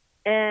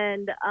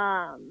 and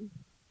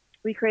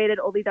we created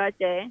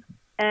Olvidarte,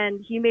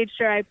 and he made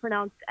sure I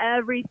pronounced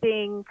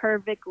everything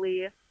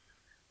perfectly,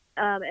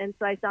 and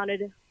so I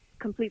sounded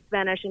complete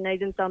Spanish, and I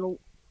didn't sound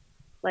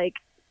like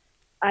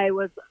I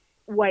was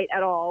white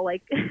at all.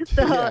 Like,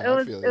 so Yeah,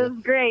 it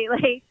was great.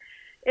 Like,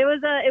 it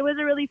was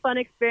a really fun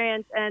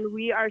experience, and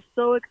we are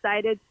so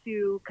excited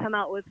to come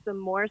out with some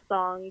more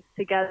songs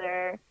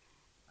together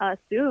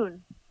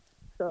soon.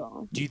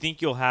 So, Do you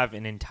think you'll have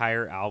an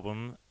entire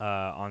album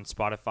on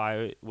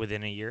Spotify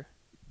within a year?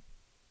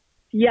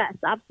 yes,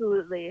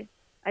 absolutely,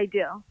 I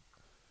do.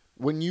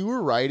 When you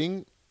were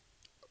writing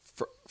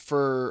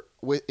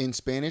in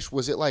Spanish,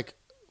 was it like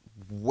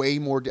way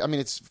more? I mean,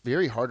 it's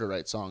very hard to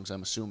write songs,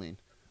 I'm assuming.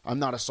 I'm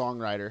not a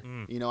songwriter.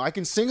 You know, I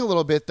can sing a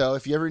little bit though.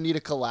 If you ever need a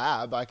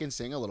collab, I can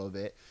sing a little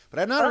bit. But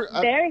I'm not.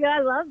 There you go.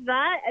 I love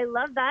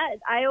that.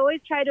 I always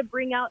try to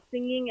bring out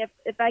singing.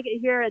 If I could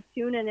hear a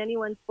tune in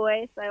anyone's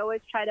voice, I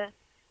always try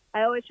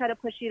to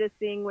push you to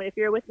sing. If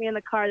you're with me in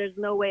the car, there's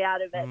no way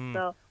out of it.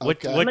 So What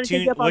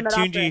tune? What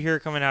tune do you hear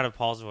coming out of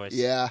Paul's voice?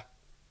 Yeah.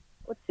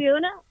 what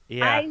tune?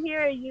 Yeah. I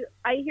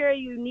hear a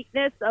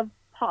uniqueness of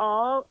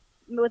Paul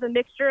with a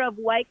mixture of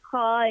White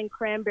Claw and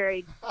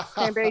cranberry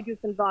juice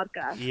and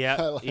vodka.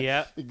 Yeah,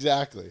 yeah,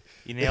 Exactly.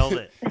 you nailed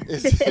it.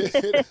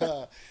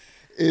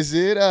 Is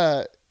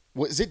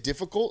it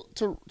difficult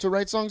to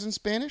write songs in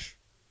Spanish?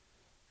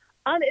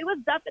 It was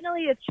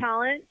definitely a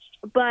challenge,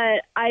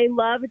 but I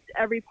loved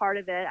every part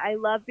of it. I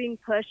love being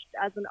pushed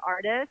as an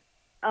artist,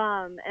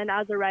 and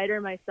as a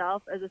writer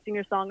myself, as a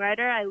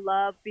singer-songwriter, I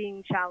love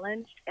being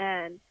challenged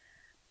and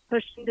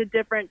pushed into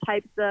different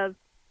types of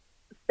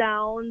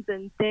sounds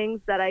and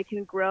things that I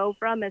can grow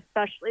from,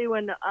 especially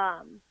when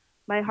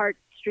my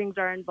heartstrings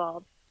are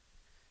involved.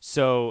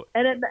 So,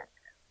 And it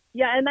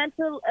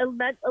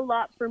meant a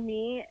lot for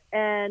me,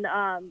 and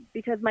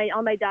because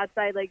on my dad's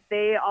side, like,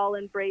 they all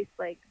embraced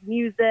like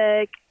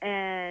music,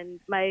 and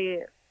my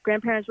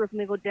grandparents were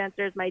flamenco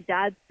dancers. My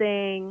dad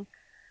sang.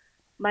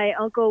 My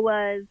uncle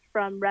was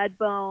from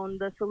Redbone,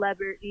 the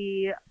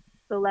celebrity,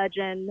 the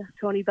legend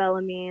Tony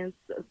Bellamy,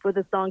 for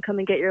the song "Come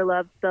and Get Your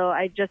Love." So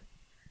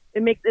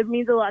it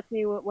means a lot to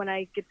me when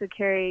I get to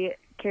carry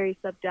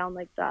stuff down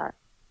like that.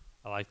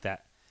 I like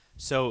that.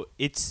 So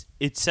it's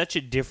such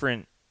a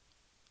different.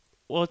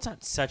 Well, it's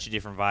not such a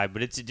different vibe,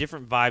 but it's a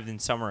different vibe than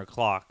Summer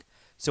O'Clock.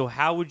 So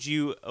how would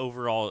you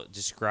overall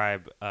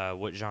describe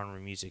what genre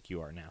of music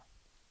you are now?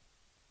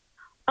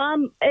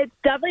 It's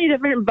definitely a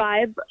different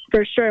vibe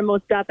for sure,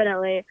 most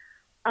definitely.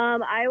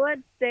 I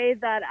would say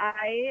that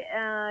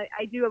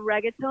I do a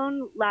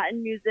reggaeton,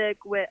 Latin music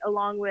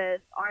along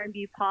with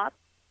R&B pop,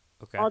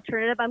 Okay.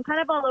 alternative. I'm kind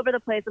of all over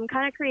the place. I'm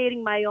kind of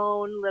creating my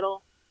own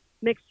little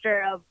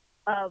mixture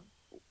of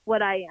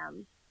what I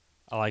am.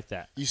 I like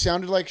that. You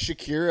sounded like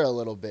Shakira a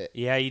little bit.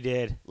 Yeah, you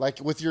did. Like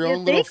with your You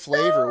own little think so?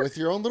 flavor. With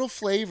your own little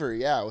flavor.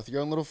 Yeah, with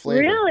your own little flavor.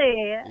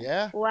 Really?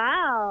 Yeah.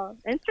 Wow.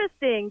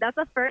 Interesting. That's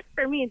a first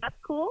for me. That's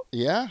cool.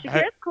 Yeah.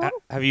 Shakira's cool.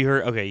 Have you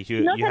heard? Okay, She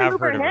you knows how to have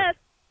move heard her of her. hips.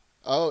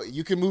 Oh,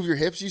 you can move your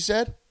hips, you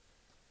said?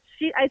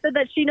 I said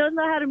that she knows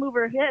how to move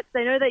her hips.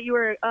 I know that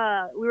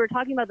we were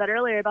talking about that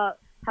earlier about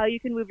how you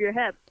can move your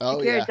hips. Oh,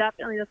 Shakira yeah.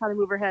 definitely knows how to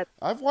move her hips.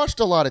 I've watched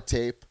a lot of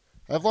tape.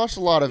 I've watched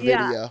a lot of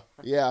Yeah. video.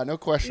 Yeah, no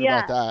question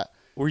Yeah. about that.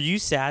 Were you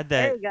sad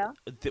There that?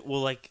 you go.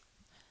 Well, like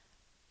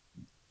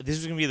this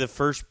was gonna be the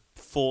first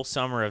full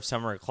summer of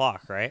Summer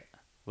O'Clock, right?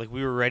 Like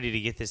we were ready to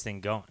get this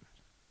thing going.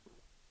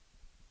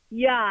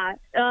 Yeah,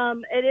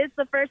 it is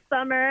the first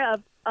summer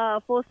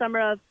of full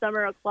summer of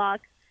Summer O'Clock.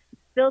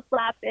 Still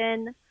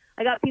slapping.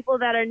 I got people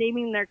that are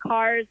naming their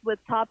cars with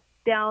tops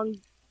down,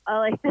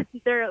 like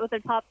they're with their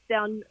tops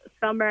down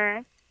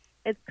summer.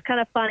 It's kind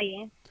of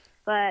funny,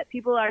 but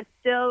people are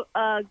still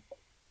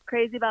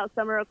crazy about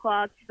Summer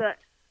O'Clock. But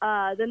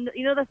then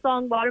you know the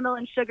song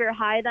 "Watermelon Sugar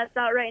High" that's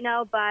out right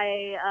now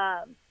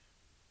by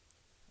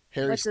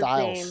Harry what's his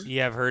Styles. name?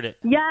 Yeah, I've heard it.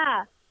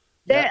 Yeah.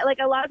 Yeah. Like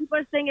a lot of people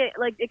are saying it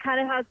like it kind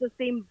of has the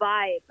same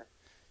vibe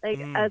like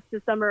as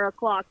to Summer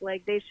O'Clock.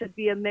 Like they should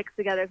be a mix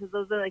together because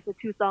those are like the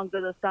two songs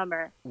of the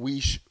summer. We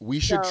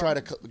should try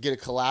to get a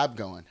collab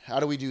going. How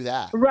do we do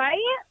that?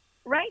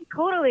 Right,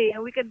 totally.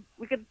 And we could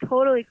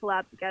totally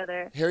collab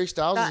together. Harry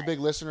Styles is a big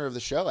listener of the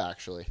show,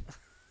 actually.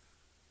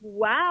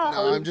 Wow.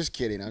 No, I'm just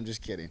kidding.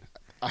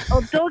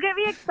 Oh, don't get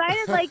me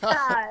excited like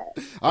that.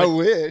 I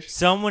wish.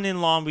 Someone in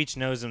Long Beach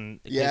knows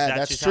him. Yeah,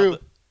 that's just true.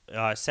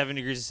 7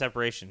 degrees of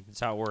separation. That's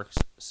how it works.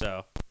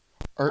 So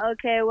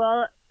Okay,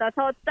 well, that's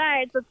how it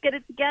starts. Let's get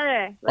it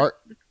together. Let's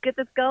get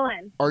this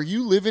going. Are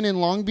you living in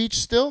Long Beach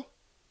still?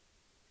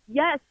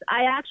 Yes,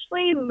 I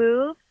actually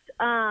moved.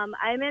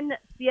 I'm in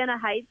Siena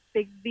Heights,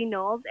 Bigsby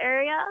Knolls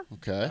area.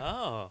 Okay.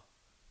 Oh.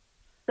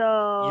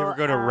 So You ever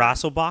go to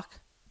Rasselbach?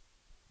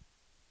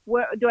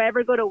 Where do I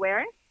ever go to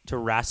where? To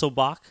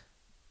Rasselbach?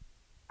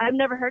 I've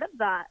never heard of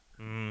that.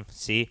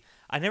 See?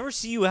 I never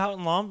see you out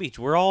in Long Beach.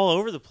 We're all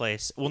over the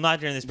place. Well, not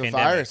during this The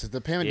pandemic. virus. It's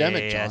the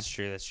pandemic, yeah, John. that's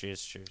true. That's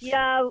true.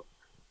 Yeah.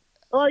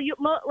 Well,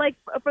 like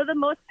for the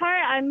most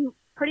part, I'm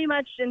pretty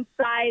much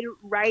inside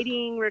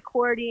writing,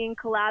 recording,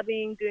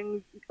 collabing,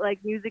 doing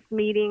like music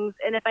meetings,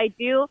 and if I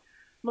do,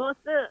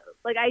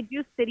 I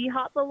do city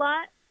hop a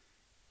lot.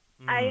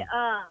 I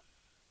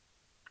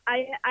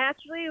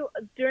actually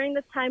during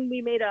this time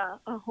we made a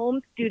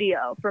home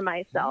studio for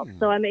myself,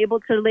 so I'm able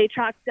to lay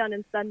tracks down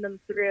and send them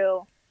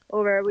through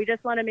over. We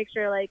just want to make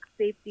sure like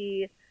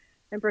safety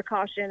and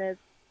precautions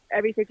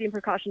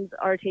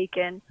are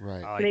taken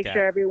Right. I like to make that.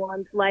 sure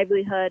everyone's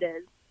livelihood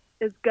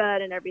is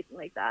good and everything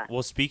like that.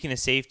 Well, speaking of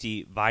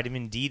safety,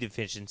 vitamin D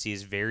deficiency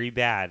is very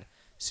bad,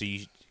 so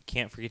you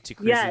can't forget to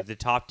cruise the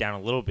top down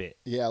a little bit.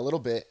 Yeah, a little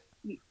bit.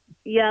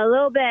 Yeah, a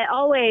little bit.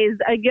 Always.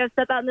 I just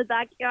step out in the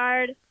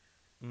backyard,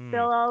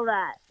 feel all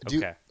that.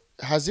 Okay.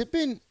 Has it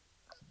been?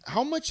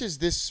 How much has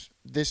this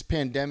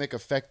pandemic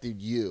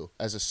affected you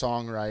as a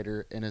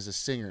songwriter and as a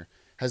singer?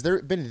 Has there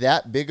been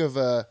that big of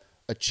a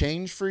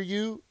change for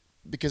you?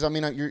 Because I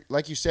mean, you're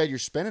like you said, you're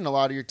spending a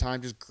lot of your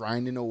time just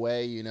grinding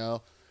away, you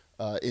know,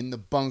 in the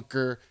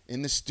bunker,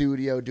 in the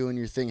studio, doing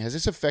your thing. Has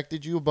this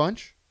affected you a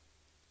bunch?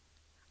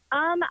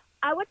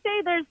 I would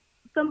say there's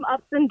some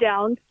ups and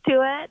downs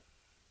to it.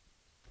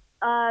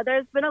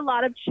 There's been a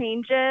lot of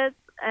changes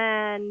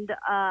and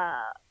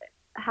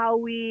how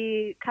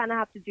we kind of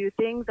have to do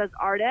things as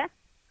artists.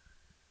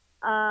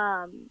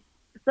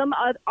 Some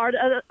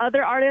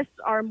other artists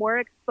are more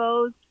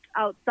exposed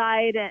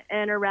outside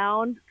and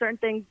around certain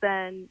things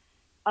than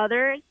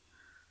others.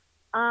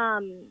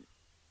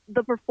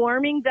 The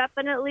performing,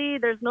 definitely,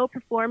 there's no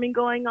performing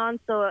going on,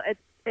 so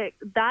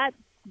that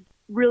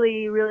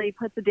really, really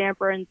puts a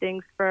damper in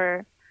things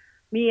for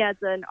me as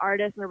an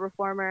artist and a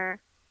performer.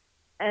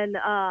 And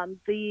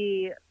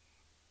the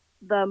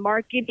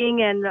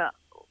marketing and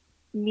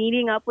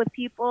meeting up with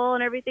people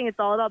and everything, it's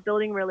all about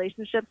building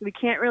relationships. We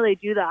can't really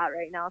do that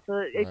right now,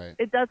 so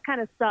it does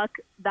kind of suck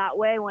that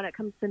way when it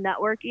comes to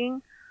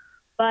networking.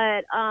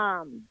 But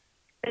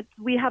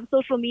we have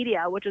social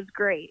media, which is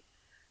great.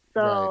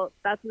 So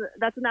that's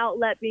an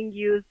outlet being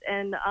used,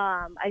 and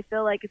I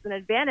feel like it's an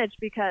advantage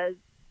because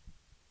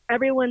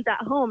everyone's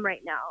at home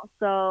right now,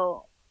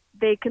 so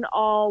they can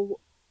all,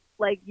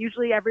 like,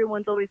 usually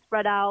everyone's always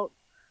spread out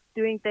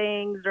doing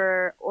things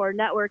or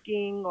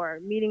networking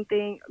or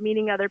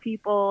meeting other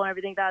people and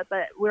everything like that,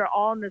 but we're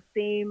all in the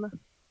same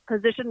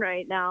position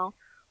right now,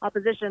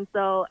 opposition,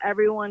 so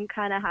everyone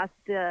kind of has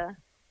to,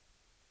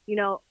 you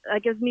know,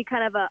 that gives me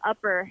kind of a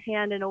upper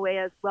hand in a way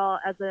as well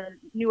as a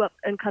new up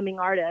and coming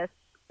artist.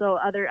 So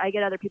I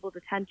get other people's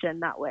attention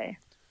that way.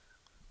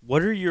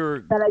 What are your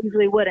that I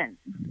usually wouldn't?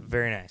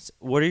 Very nice.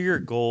 What are your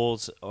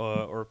goals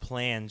or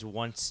plans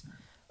once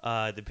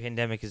the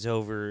pandemic is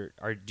over?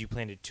 Do you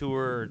plan to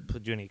tour or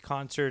do any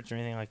concerts or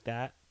anything like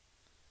that?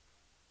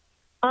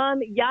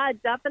 Yeah,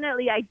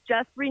 definitely. I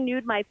just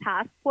renewed my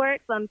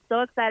passport, so I'm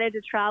so excited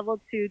to travel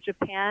to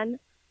Japan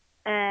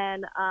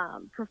and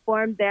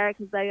perform there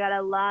because I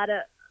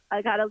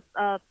got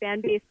a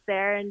fan base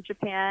there in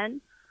Japan.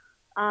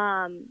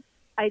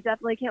 I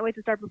definitely can't wait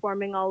to start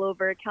performing all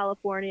over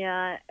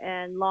California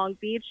and Long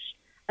Beach.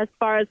 As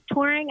far as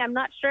touring, I'm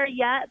not sure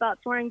yet about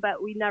touring,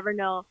 but we never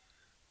know.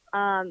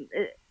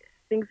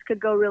 Things could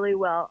go really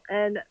well,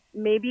 and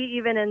maybe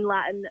even in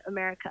Latin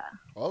America.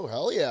 Oh,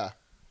 hell yeah.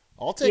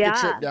 I'll take a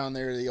trip down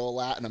there to the old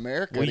Latin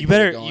America. Well, you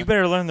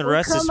better learn the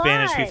rest of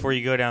Spanish before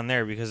you go down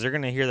there because they're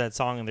going to hear that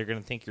song and they're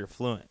going to think you're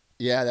fluent.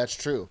 Yeah, that's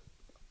true.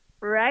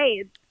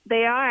 Right.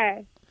 They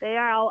are.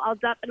 I'll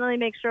definitely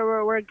make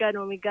sure we're good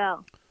when we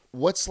go.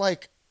 What's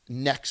like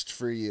next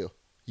for you?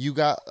 You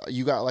got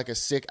like a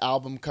sick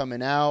album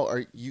coming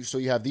out, so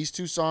you have these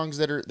two songs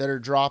that are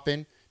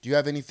dropping. Do you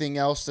have anything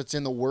else that's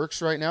in the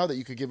works right now that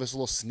you could give us a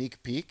little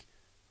sneak peek?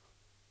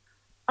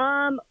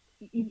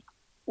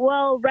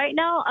 Well, right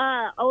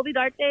now, Obi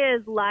Darte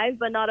is live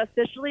but not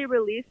officially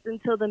released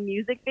until the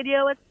music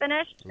video is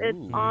finished.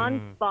 It's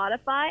on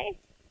Spotify.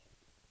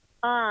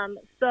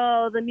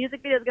 So the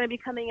music video is going to be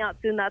coming out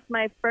soon. That's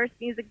my first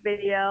music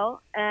video,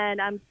 and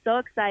I'm so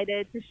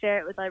excited to share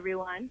it with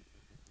everyone.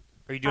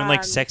 Are you doing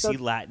like sexy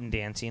so- Latin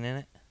dancing in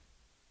it?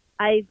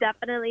 I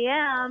definitely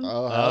am.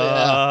 Oh, hell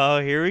yeah.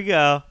 Oh, here we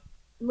go.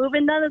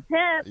 Moving those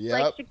hips Yep.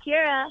 like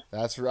Shakira.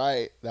 That's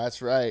right.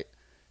 That's right.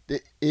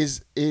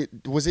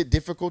 Was it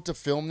difficult to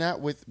film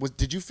that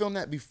did you film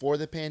that before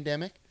the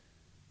pandemic?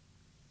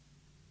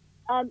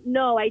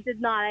 No, I did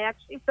not. I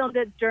actually filmed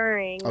it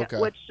during, Okay.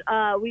 which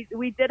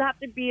we did have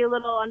to be a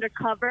little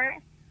undercover.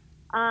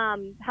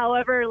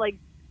 However, like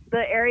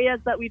the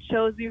areas that we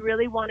chose, we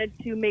really wanted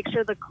to make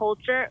sure the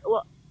culture.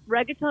 Well,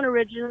 reggaeton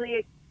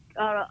originally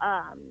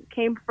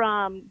came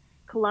from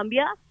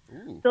Colombia,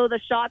 so the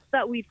shots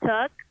that we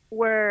took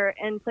were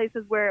in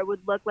places where it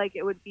would look like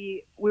it would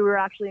be. We were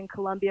actually in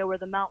Colombia, where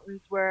the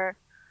mountains were,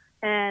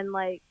 and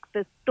like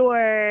the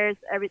stores,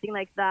 everything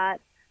like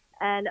that.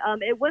 And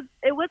it was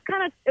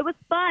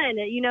fun.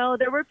 You know,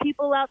 there were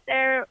people out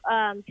there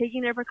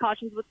taking their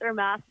precautions with their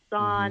masks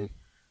on.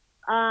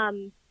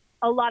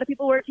 A lot of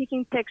people were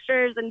taking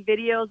pictures and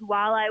videos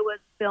while I was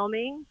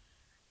filming.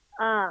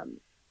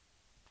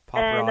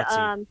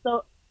 Paparazzi.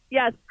 So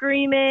yeah,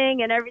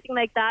 screaming and everything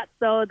like that.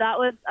 So that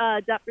was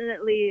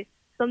definitely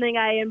something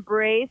I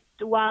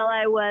embraced while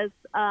I was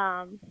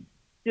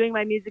doing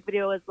my music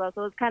video as well.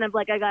 So it was kind of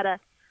like I got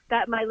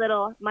my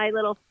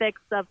little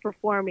fix of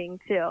performing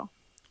too.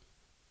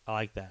 I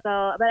like that.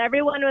 So, but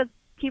everyone was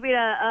keeping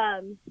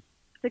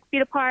 6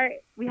 feet apart.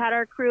 We had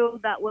our crew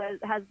that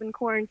has been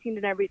quarantined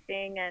and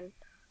everything, and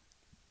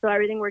so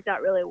everything worked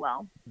out really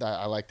well.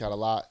 I like that a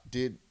lot.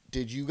 Did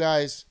you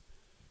guys?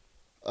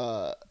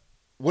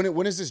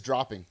 When is this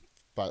dropping?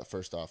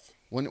 First off,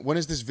 when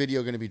is this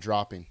video going to be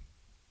dropping?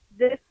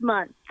 This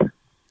month.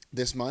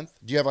 This month?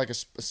 Do you have like a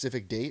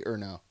specific date or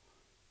no?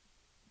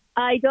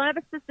 I don't have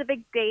a specific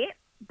date,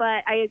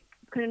 but I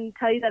can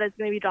tell you that it's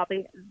going to be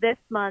dropping this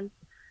month,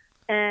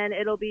 and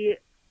it'll be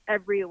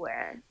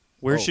everywhere.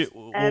 Where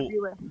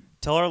Everywhere.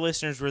 Tell our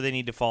listeners where they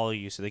need to follow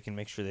you so they can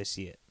make sure they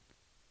see it.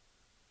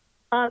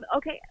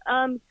 Okay.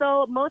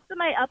 So most of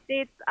my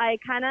updates, I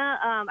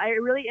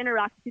really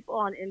interact with people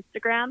on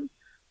Instagram.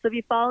 So if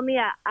you follow me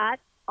at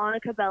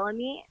Annika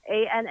Bellamy,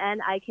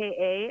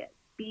 ANNIKA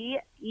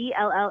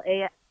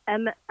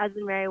BELLAM as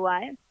in Mary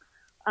Y.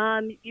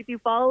 If you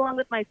follow along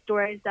with my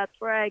stories, that's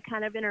where I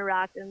kind of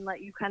interact and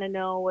let you kind of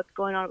know what's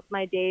going on with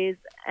my days.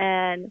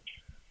 And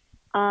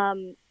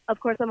of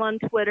course, I'm on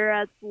Twitter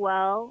as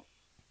well.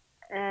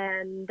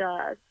 And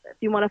if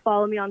you want to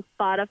follow me on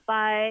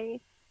Spotify,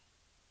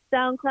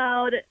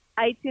 SoundCloud,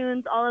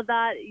 iTunes, all of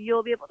that,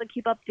 you'll be able to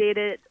keep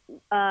updated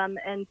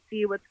and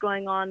see what's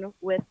going on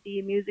with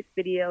the music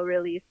video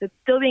release. It's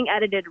still being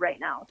edited right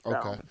now. So.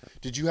 Okay.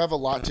 Did you have a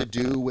lot to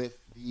do with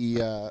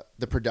the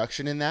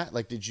production in that?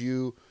 Like, did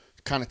you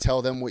kind of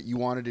tell them what you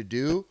wanted to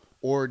do,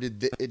 or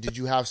did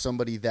you have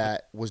somebody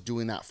that was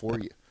doing that for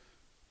you?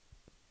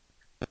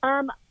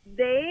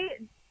 They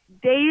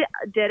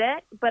did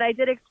it, but I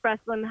did express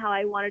them how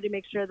I wanted to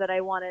make sure that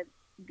I wanted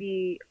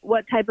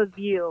what type of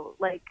view,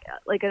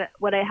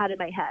 what I had in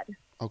my head.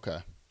 Okay.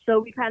 So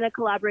we kind of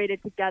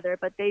collaborated together,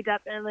 but they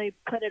definitely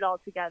put it all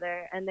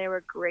together, and they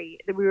were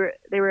great. They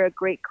were a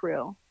great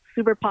crew,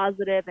 super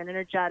positive and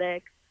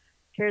energetic,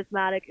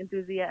 charismatic,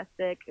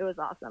 enthusiastic. It was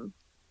awesome.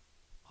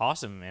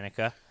 Awesome,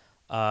 Annika.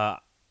 I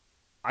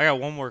got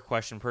one more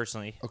question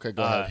personally. Okay,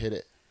 go ahead, hit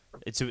it.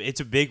 It's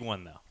a big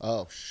one though.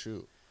 Oh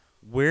shoot.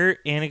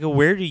 Annika,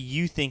 where do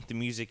you think the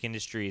music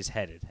industry is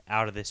headed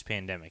out of this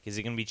pandemic? Is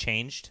it going to be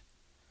changed?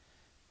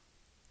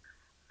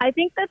 I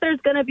think that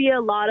there's going to be a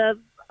lot of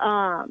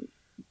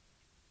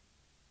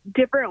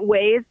different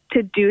ways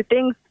to do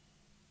things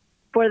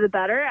for the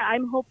better.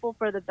 I'm hopeful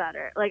for the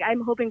better.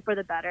 I'm hoping for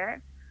the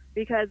better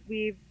because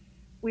we've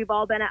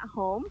all been at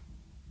home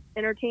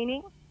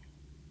entertaining.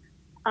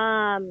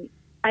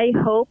 I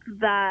hope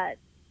that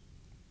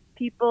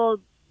people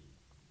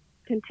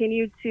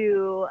continue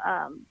to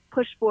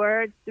push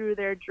forward through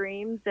their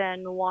dreams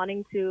and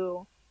wanting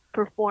to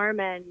perform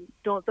and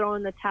don't throw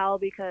in the towel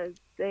because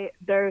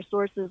their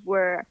sources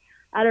were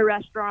at a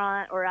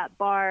restaurant or at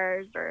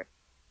bars or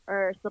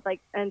stuff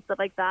like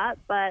that.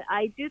 But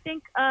I do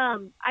think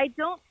I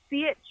don't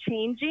see it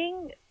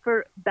changing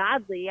for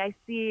badly. I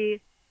see,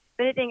 if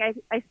anything,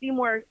 I see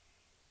more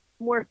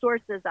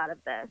sources out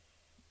of this.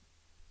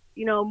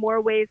 You know, more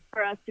ways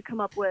for us to come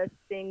up with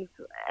things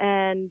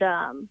and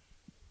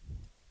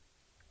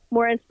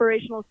more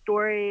inspirational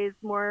stories,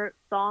 more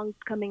songs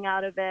coming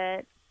out of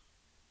it,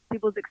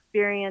 people's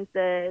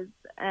experiences,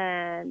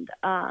 and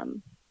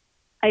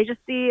I just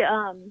see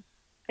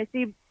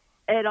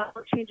it all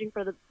changing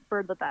for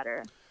the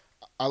better.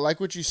 I like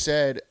what you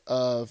said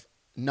of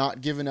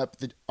not giving up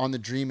on the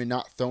dream and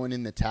not throwing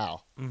in the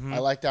towel. Mm-hmm. I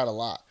like that a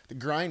lot. The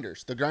grinder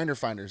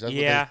finders.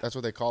 That's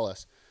what they call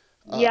us.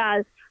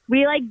 Yeah,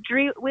 we like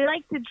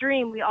to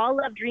dream. We all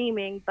love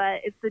dreaming,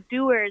 but it's the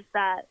doers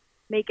that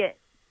make it.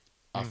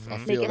 I feel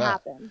make it that.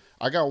 happen.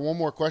 I got one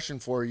more question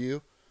for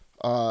you.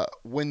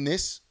 When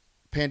this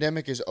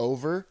pandemic is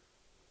over,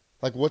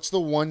 Like, what's the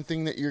one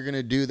thing that you're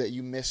gonna do that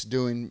you missed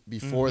doing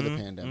before the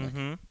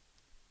pandemic?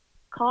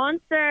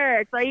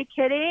 Concerts. Are you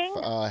kidding?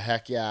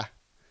 Heck yeah.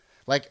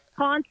 Like,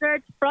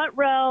 Concerts, front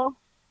row,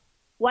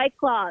 White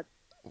Claws.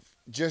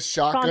 just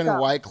shotgun and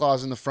White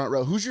Claws in the front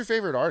row. Who's your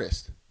favorite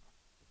artist?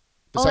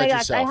 Oh my Besides gosh,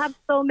 yourself? I have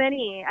so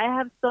many.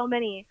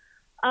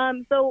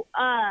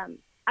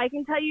 I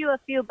can tell you a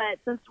few, but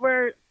since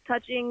we're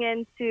touching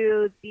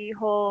into the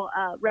whole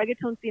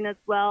reggaeton scene as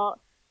well,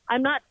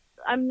 I'm not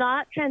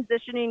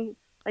transitioning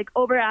like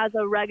over as a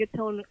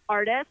reggaeton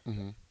artist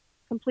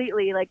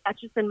completely. Like that's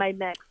just in my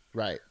mix.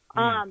 Right.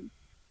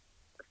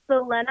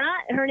 Selena,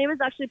 her name is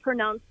actually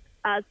pronounced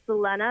as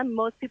Selena.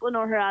 Most people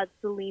know her as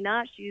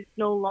Selena. She's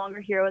no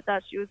longer here with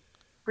us. She was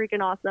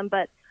freaking awesome,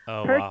 but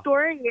her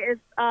story is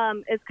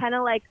kind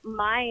of like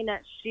mine.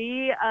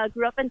 She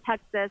grew up in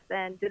Texas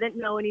and didn't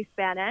know any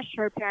Spanish.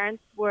 Her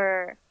parents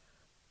were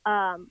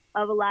of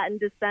a Latin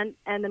descent,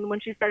 and then when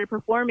she started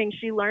performing,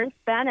 she learned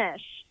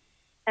Spanish,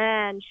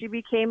 and she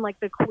became like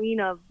the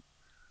queen of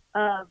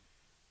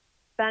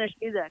Spanish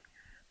music.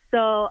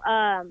 So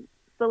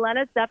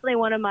Selena's definitely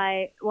one of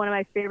my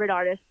favorite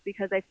artists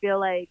because I feel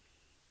like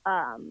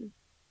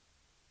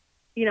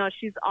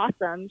she's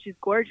awesome, she's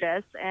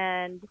gorgeous,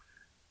 and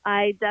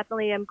I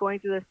definitely am going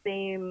through the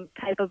same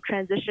type of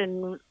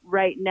transition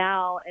right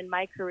now in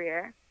my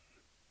career.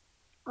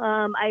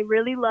 I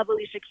really love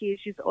Alicia Keys.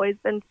 She's always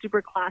been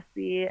super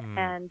classy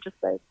and just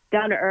like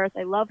down to earth.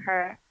 I love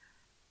her.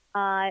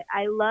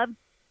 I love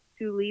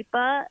Dua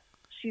Lipa.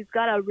 She's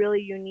got a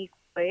really unique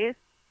voice.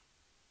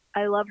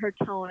 I love her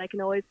tone. I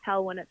can always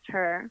tell when it's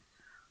her.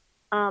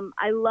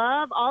 I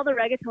love all the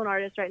reggaeton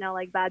artists right now,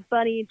 like Bad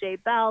Bunny, J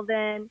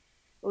Balvin,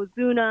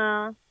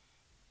 Ozuna,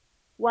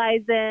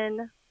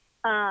 Wisin.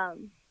 I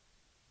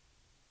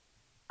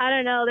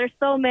don't know. There's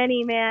so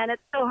many, man.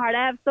 It's so hard.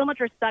 I have so much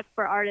respect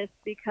for artists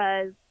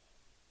because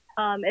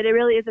it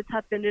really is a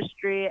tough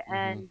industry,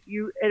 and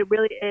it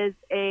really is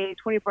a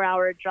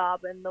 24-hour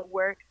job, and the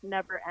work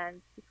never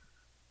ends.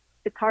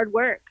 It's hard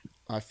work.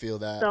 I feel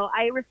that. So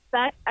I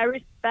respect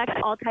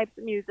all types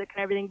of music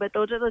and everything, but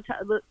those are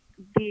the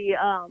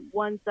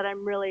ones that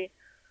I'm really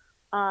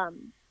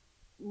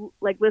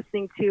like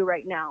listening to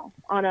right now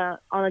on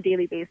a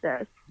daily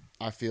basis.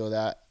 I feel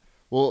that.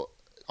 Well,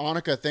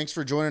 Annika, thanks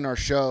for joining our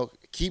show.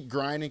 Keep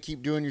grinding,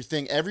 keep doing your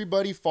thing.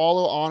 Everybody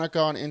follow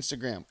Annika on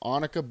Instagram,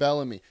 Annika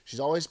Bellamy. She's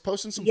always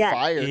posting some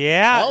fire.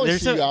 Yeah, I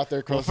always see you out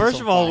there. Well,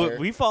 first of all,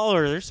 we follow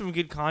her. There's some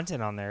good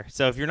content on there.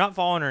 So if you're not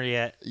following her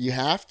yet, you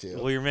have to.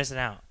 Well, you're missing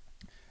out.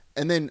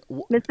 And then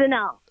missing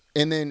out.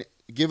 And then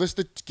give us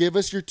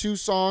your two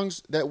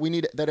songs that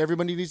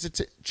everybody needs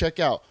to check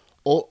out.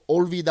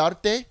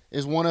 Olvidarte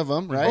is one of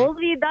them, right?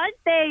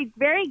 Olvidarte,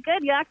 very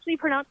good. You actually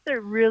pronounced it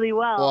really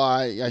well. Well,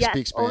 I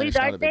speak Spanish.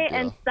 Olvidarte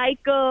and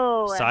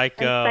Psycho.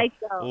 Psycho.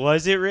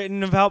 Was it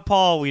written about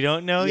Paul? We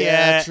don't know yet.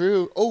 Yeah,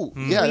 true. Oh,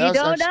 yeah. We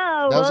don't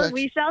know. Well,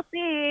 we shall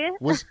see.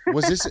 Was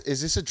this?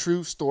 Is this a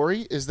true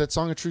story? Is that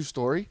song a true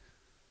story?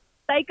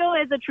 Psycho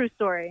is a true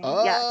story.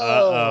 Oh. Yes.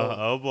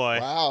 Oh boy.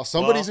 Wow.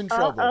 Somebody's in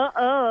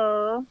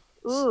trouble.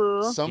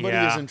 Ooh. Somebody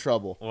is in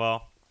trouble.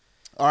 Well.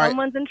 All right.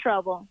 Someone's in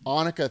trouble.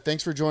 Annika,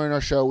 thanks for joining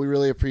our show. We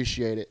really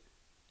appreciate it.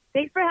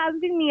 Thanks for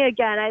having me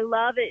again. I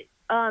love it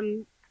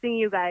seeing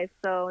you guys.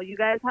 So you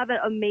guys have an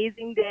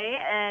amazing day,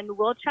 and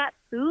we'll chat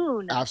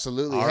soon.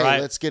 Absolutely. All hey,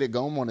 right. Let's get it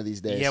going one of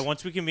these days. Yeah,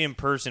 once we can be in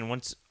person,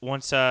 once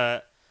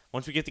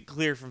we get the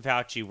clear from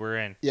Fauci, we're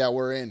in. Yeah,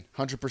 we're in.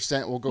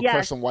 100%. We'll go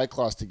crush some White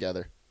Claws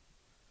together.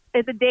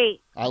 It's a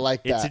date. I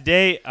like that. It's a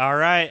date. All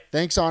right.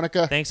 Thanks,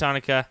 Annika.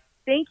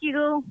 Thank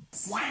you.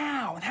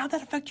 Wow, and how'd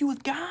that affect you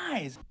with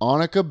guys?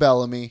 Annika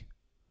Bellamy.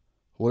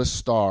 What a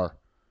star.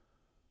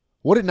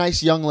 What a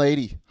nice young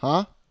lady,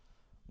 huh?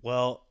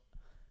 Well,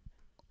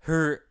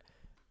 her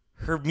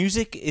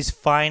music is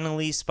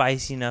finally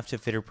spicy enough to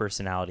fit her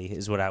personality,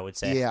 is what I would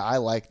say. Yeah, I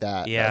like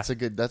that. Yeah.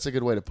 That's a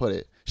good way to put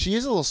it. She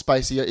is a little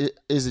spicy,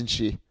 isn't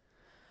she?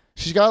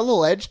 She's got a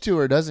little edge to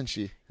her, doesn't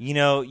she? You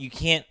know, you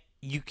can't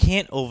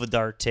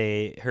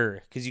Olvidarte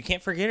her because you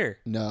can't forget her.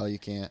 No, you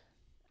can't.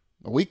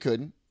 We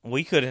couldn't.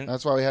 We couldn't.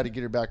 That's why we had to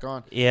get her back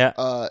on. Yeah.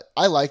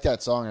 I like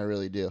that song. I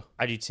really do.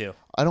 I do too.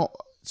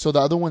 So the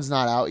other one's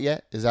not out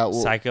yet? Is that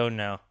what? Psycho?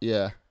 No.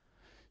 Yeah.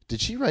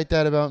 Did she write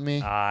that about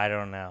me? I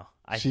don't know.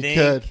 She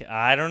could.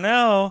 I don't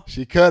know.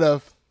 She could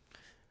have.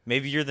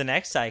 Maybe you're the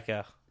next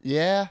Psycho.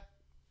 Yeah.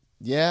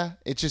 Yeah.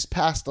 It just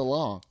passed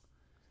along.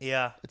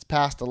 Yeah. It's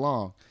passed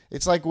along.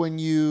 It's like when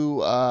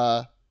you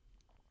have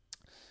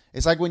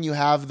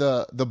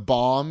the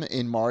bomb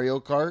in Mario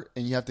Kart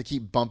and you have to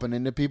keep bumping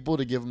into people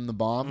to give them the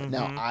bomb. Mm-hmm.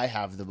 Now I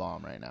have the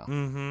bomb right now.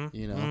 Mm-hmm.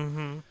 You know?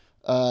 Mm-hmm.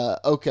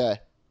 Okay.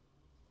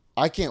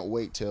 I can't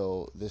wait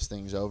till this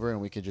thing's over and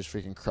we could just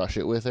freaking crush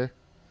it with her.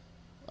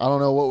 I don't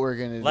know what we're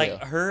going to do.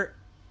 Like her,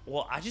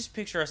 well, I just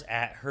picture us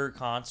at her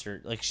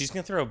concert. Like she's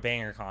going to throw a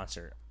banger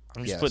concert.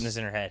 I'm just putting this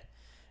in her head.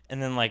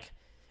 And then like,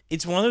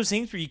 it's one of those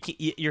things where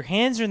your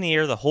hands are in the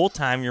air the whole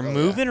time. You're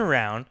moving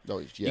around. Oh,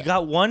 yeah. You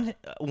got one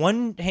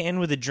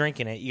hand with a drink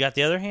in it. You got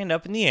the other hand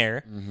up in the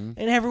air. And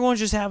everyone's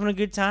just having a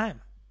good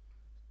time.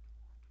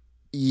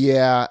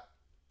 Yeah.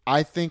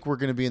 I think we're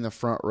going to be in the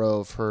front row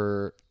of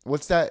her.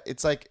 What's that?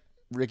 It's like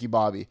Ricky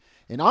Bobby.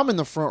 And I'm in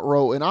the front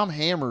row, and I'm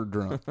hammered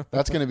drunk.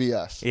 That's going to be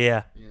us.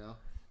 Yeah. You know.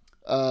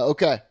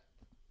 Okay.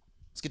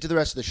 Let's get to the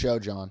rest of the show,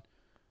 John.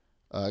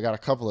 I got a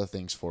couple of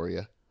things for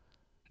you.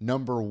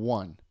 Number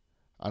one,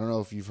 I don't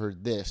know if you've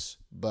heard this,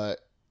 but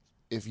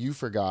if you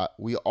forgot,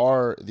 we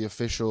are the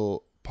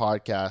official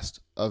podcast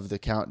of the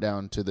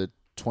countdown to the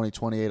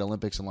 2028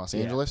 Olympics in Los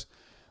Angeles.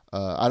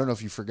 I don't know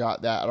if you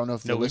forgot that. I don't know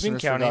if the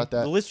listeners forgot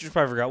that. The listeners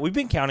probably forgot. We've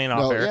been counting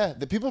off air. Yeah,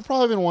 the people have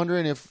probably been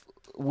wondering if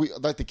we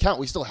like the count.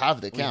 We still have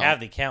the count. We have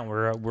the count.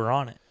 We're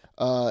on it.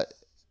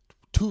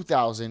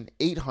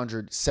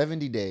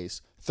 2,870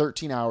 days,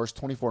 13 hours,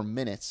 24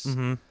 minutes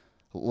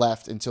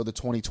left until the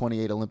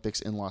 2028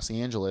 Olympics in Los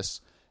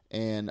Angeles.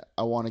 And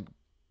I want to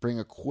bring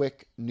a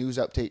quick news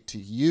update to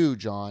you,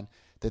 John,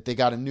 that they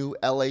got a new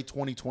LA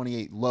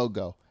 2028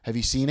 logo. Have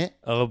you seen it?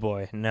 Oh,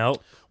 boy. No.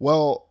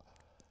 Well,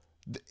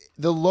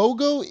 the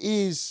logo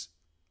is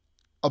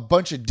a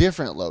bunch of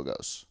different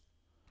logos.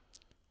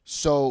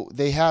 So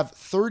they have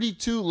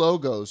 32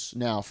 logos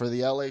now for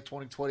the LA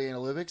 2028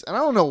 Olympics. And I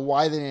don't know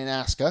why they didn't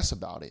ask us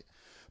about it.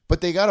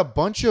 But they got a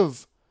bunch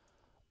of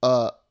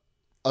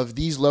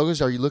these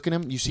logos. Are you looking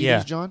at them? You see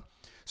these, John?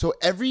 So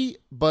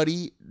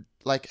everybody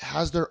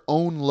has their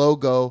own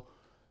logo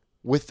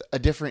with a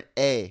different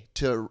A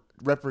to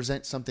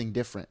represent something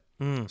different.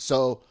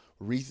 So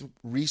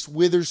Reese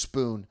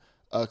Witherspoon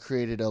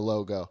created a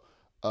logo.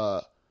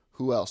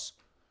 Who else?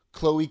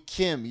 Chloe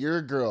Kim,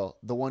 your girl,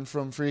 the one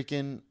from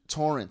freaking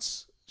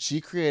Torrance. She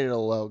created a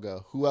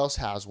logo. Who else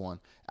has one?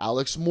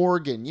 Alex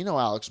Morgan. You know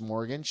Alex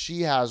Morgan.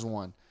 She has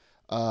one.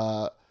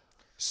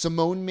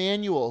 Simone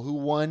Manuel, who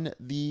won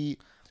the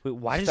Wait,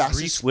 why does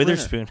fastest Reese sprinter.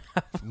 Witherspoon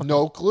have one?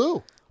 No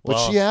clue. But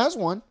Well, she has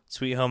one.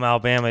 Sweet Home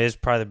Alabama is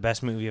probably the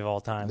best movie of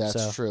all time.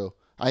 That's true.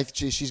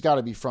 She's got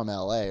to be from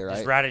LA,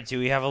 Does right?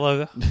 Ratatouille have a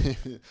logo?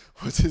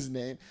 What's his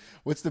name?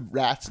 What's the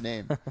rat's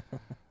name?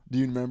 Do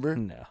you remember?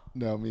 No.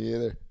 No, me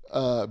either.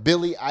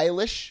 Billie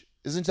Eilish.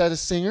 Isn't that a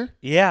singer?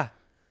 Yeah.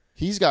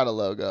 He's got a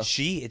logo.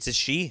 It's a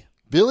she.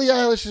 Billie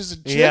Eilish is a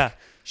chick. Yeah.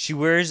 She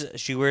wears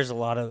a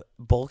lot of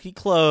bulky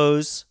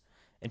clothes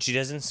and she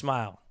doesn't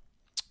smile.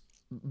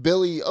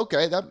 Billie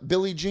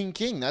Jean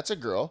King, that's a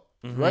girl,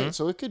 right?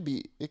 So it could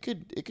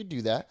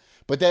do that.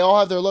 But they all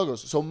have their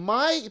logos. So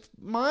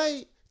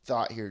my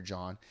thought here,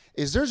 John,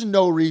 is there's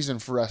no reason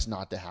for us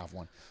not to have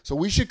one. So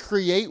we should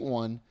create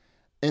one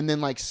and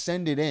then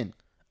send it in.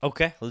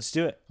 Okay, let's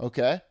do it.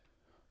 Okay?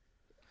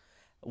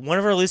 One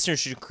of our listeners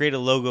should create a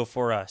logo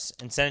for us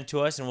and send it to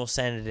us and we'll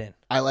send it in.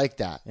 I like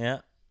that. Yeah.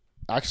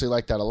 I actually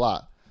like that a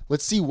lot.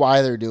 Let's see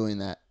why they're doing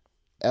that.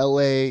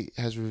 LA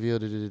has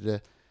revealed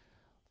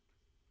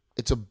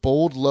it's a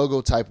bold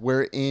logo type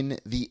wherein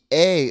the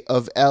A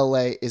of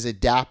LA is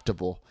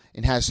adaptable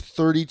and has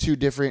 32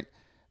 different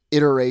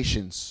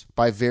iterations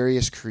by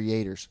various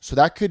creators. So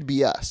that could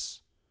be us.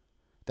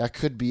 That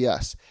could be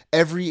us.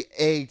 Every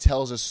A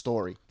tells a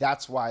story.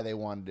 That's why they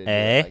wanted to do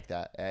it like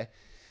that. Eh?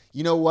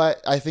 You know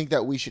what? I think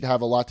that we should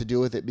have a lot to do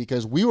with it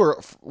because we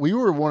were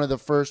one of the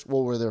first.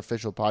 Well, we're the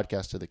official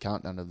podcast to the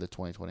countdown of the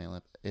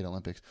 2028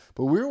 Olympics,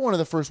 but we were one of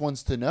the first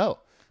ones to know.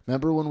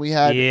 Remember when we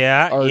had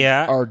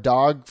our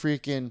dog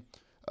freaking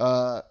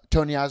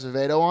Tony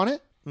Azevedo on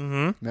it?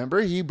 Mm-hmm.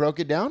 Remember he broke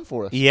it down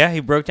for us. Yeah, he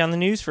broke down the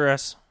news for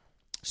us.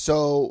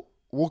 So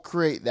we'll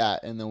create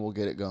that and then we'll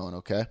get it going.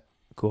 Okay.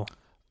 Cool.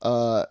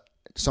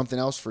 Something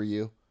else for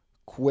you.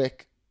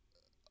 Quick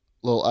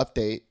little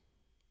update.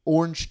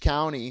 Orange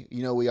County,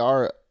 we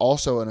are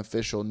also an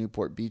official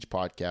Newport Beach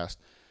podcast.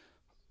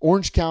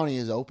 Orange County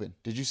is open.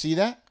 Did you see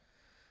that?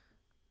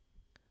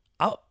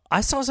 I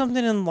saw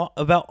something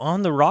about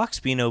On the Rocks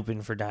being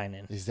open for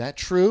dine-in. Is that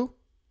true?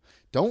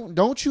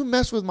 Don't you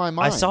mess with my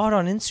mind. I saw it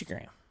on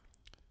Instagram.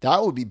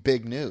 That would be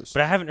big news.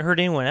 But I haven't heard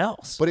anyone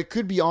else. But it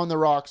could be On the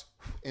Rocks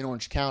in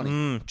Orange County.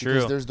 True.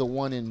 Because there's the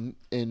one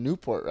in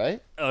Newport,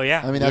 right? Oh,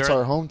 yeah. I mean, that's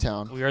our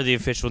hometown. We are the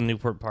official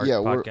Newport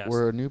podcast. Yeah,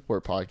 we're a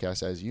Newport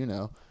podcast, as you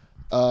know.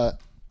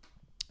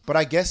 But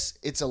I guess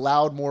it's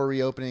allowed more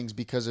reopenings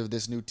because of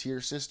this new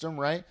tier system,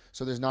 right?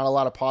 So there's not a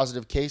lot of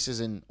positive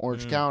cases in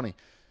Orange County,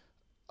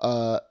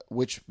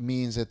 which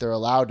means that they're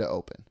allowed to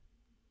open.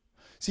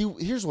 See,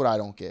 here's what I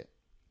don't get.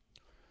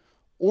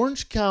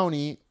 Orange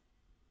County,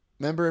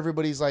 remember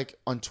everybody's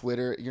on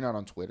Twitter. You're not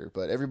on Twitter,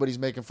 but everybody's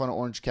making fun of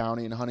Orange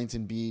County and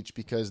Huntington Beach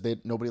because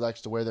nobody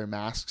likes to wear their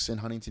masks in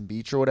Huntington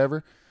Beach or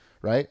whatever,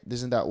 right?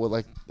 Isn't that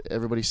what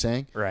everybody's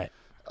saying? Right.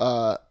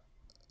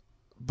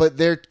 But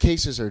their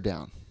cases are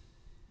down.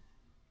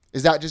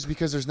 Is that just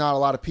because there's not a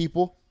lot of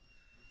people?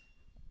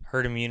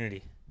 Herd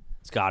immunity.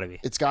 It's got to be.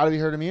 It's got to be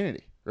herd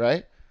immunity,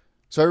 right?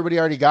 So everybody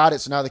already got it,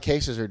 so now the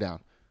cases are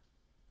down.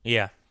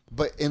 Yeah.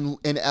 But in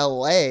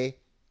LA,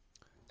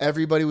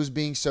 everybody was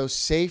being so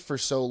safe for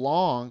so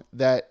long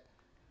that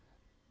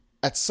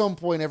at some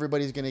point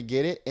everybody's going to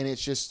get it, and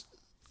it's just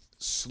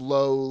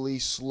slowly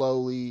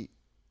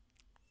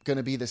going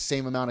to be the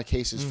same amount of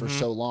cases for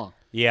so long.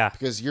 Yeah.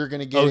 Because you're going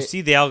to get it. see,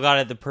 they all got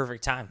it at the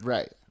perfect time.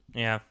 Right.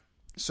 Yeah.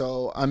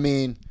 So, I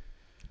mean,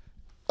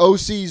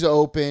 OC's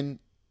open.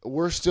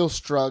 we're still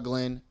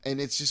struggling, and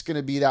it's just going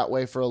to be that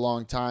way for a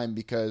long time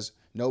because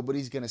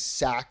nobody's going to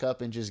sack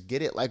up and just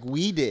get it like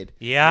we did.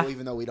 Yeah. Well,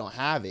 even though we don't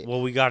have it.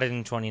 Well, we got it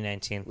in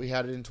 2019. We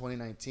had it in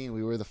 2019.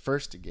 We were the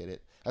first to get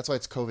it. That's why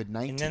it's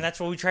COVID-19. And then that's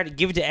why we tried to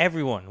give it to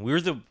everyone. We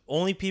were the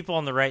only people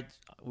on the right.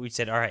 We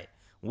said, all right,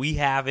 we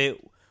have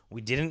it.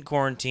 We didn't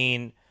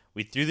quarantine.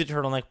 We threw the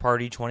turtleneck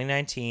party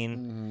 2019.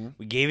 Mm-hmm.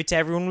 We gave it to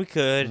everyone we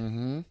could.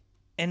 Mm-hmm.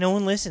 And no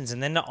one listens.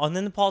 And then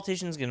the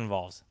politicians get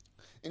involved.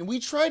 And we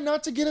tried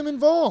not to get them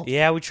involved.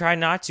 Yeah, we tried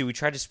not to. We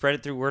tried to spread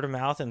it through word of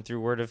mouth and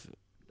through word of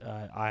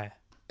eye.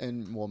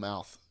 And, well,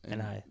 mouth.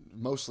 And eye.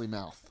 Mostly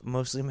mouth.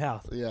 Mostly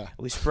mouth. Yeah.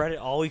 We spread it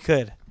all we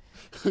could.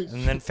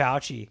 And then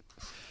Fauci.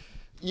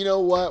 You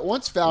know what?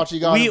 Once Fauci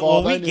got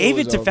involved, we I knew gave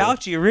it was to over.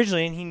 Fauci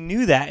originally, and he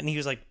knew that, and he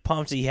was like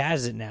pumped that he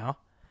has it now.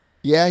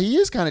 Yeah, he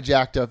is kind of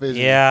jacked up, isn't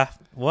Yeah.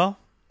 Well,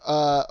 he?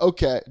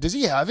 Okay. Does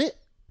he have it?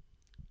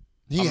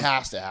 He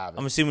has to have it.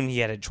 I'm assuming he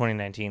had it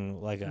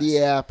 2019 like us.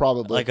 Yeah,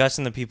 probably. Like us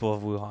and the people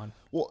of Wuhan.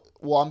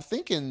 Well, I'm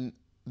thinking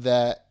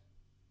that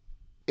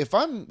if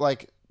I'm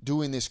like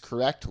doing this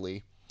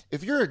correctly,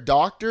 if you're a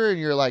doctor and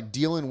you're like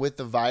dealing with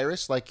the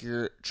virus, like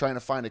you're trying to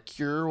find a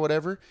cure or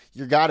whatever,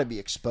 you got to be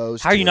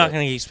exposed. How are you not it.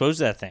 going to get exposed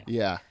to that thing?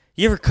 Yeah.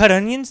 You ever cut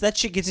onions? That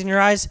shit gets in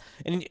your eyes,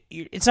 and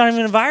it's not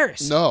even a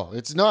virus. No,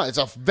 it's not. It's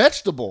a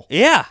vegetable.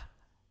 Yeah.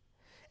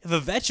 If a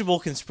vegetable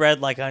can spread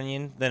like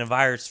onion, then a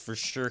virus for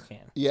sure can.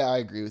 Yeah, I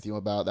agree with you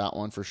about that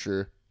one for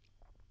sure.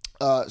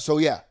 So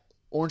yeah,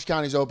 Orange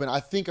County's open. I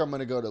think I'm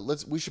gonna go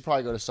to. We should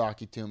probably go to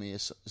Sakatumi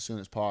as soon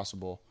as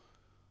possible.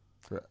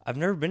 I've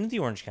never been to the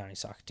Orange County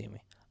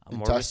Sakatumi. I'm In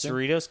more of a Tustin?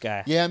 Cerritos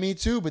guy. Yeah, me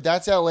too. But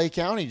that's L.A.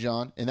 County,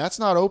 John, and that's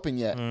not open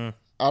yet.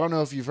 I don't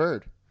know if you've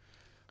heard.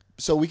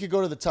 So we could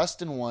go to the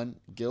Tustin one,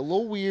 get a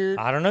little weird.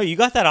 I don't know. You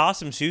got that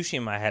awesome sushi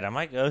in my head. I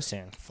might go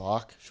soon.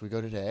 Fuck, should we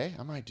go today?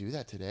 I might do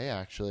that today,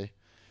 actually.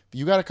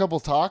 You got a couple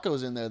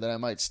tacos in there that I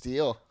might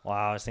steal.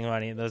 Wow, I was thinking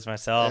about eating those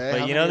myself. Hey, but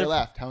how you many know, are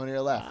left? How many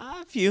are left?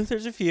 a few.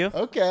 There's a few.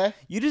 Okay.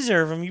 You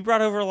deserve them. You brought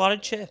over a lot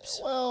of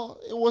chips. Well,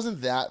 it wasn't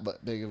that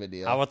big of a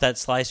deal. How about that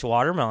sliced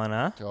watermelon,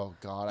 huh? Oh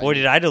God. Boy,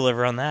 did I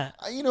deliver on that.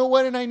 You know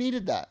what? And I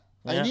needed that.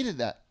 Yeah. I needed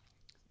that.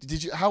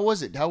 Did you? How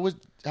was it?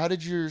 How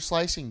did your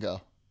slicing go?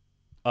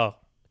 Oh,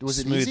 Was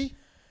it smooth. easy?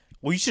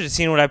 Well, you should have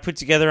seen what I put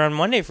together on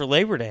Monday for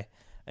Labor Day.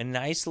 A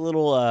nice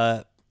little,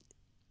 a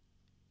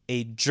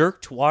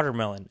jerked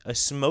watermelon. A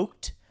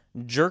smoked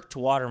jerked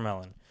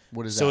watermelon.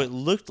 What is so that? it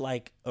looked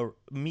like a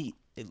meat.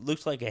 It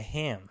looked like a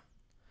ham.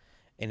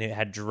 And it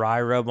had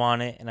dry rub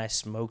on it, and I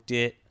smoked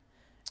it.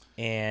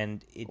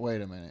 And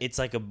Wait a minute. it's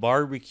like a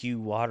barbecue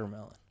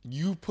watermelon.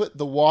 You put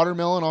the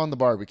watermelon on the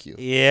barbecue.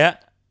 Yeah.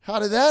 How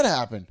did that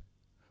happen?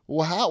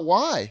 Well,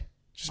 why?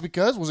 Just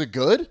because? Was it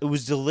good? It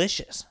was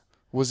delicious.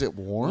 Was it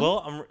warm?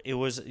 Well, it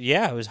was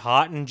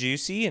hot and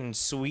juicy and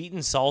sweet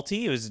and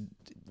salty. It was.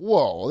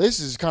 Whoa,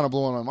 this is kind of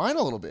blowing my mind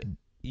a little bit.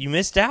 You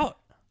missed out.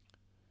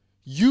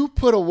 You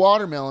put a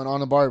watermelon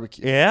on a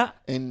barbecue. Yeah.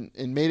 And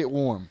made it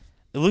warm.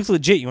 It looks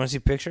legit. You want to see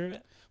a picture of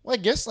it? Well, I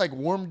guess like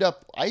warmed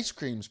up ice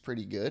cream's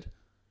pretty good.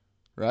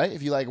 Right?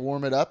 If you like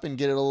warm it up and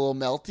get it a little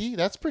melty,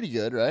 that's pretty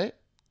good, right?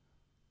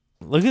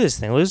 Look at this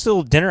thing. Look at this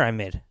little dinner I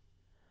made.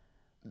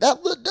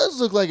 That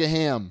does look like a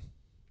ham.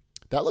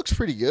 That looks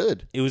pretty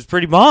good. It was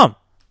pretty bomb.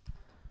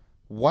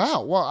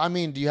 Wow. Well, I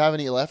mean, do you have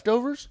any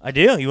leftovers? I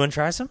do. You want to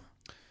try some?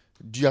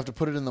 Do you have to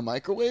put it in the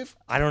microwave?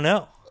 I don't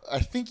know. I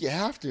think you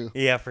have to.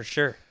 Yeah, for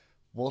sure.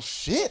 Well,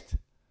 shit.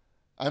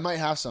 I might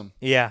have some.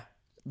 Yeah.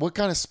 What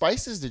kind of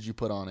spices did you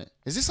put on it?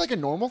 Is this like a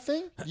normal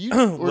thing?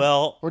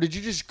 Or did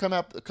you just come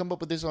up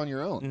with this on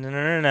your own?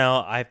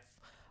 No.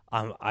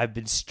 I've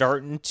been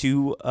starting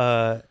to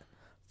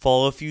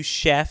follow a few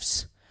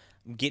chefs.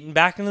 I'm getting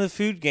back into the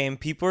food game.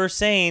 People are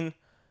saying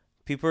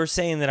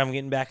that I'm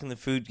getting back in the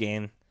food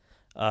game.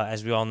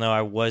 As we all know,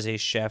 I was a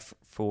chef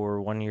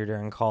for 1 year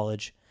during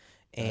college.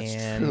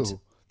 And That's true.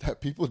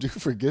 That people do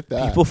forget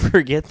that. people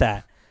forget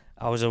that.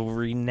 I was a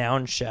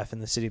renowned chef in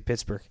the city of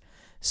Pittsburgh.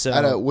 So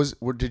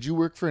did you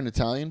work for an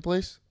Italian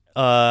place?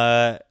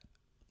 no,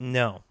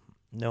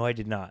 I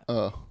did not.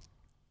 Oh,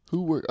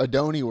 who worked?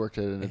 Adoni worked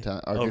at an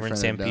Italian Over in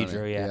San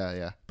Pedro, yeah.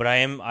 yeah. But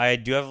I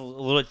do have a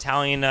little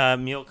Italian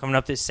meal coming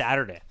up this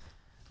Saturday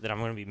that I'm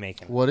going to be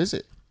making. What is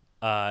it?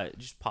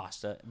 Just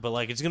pasta, but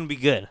like it's going to be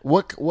good.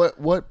 What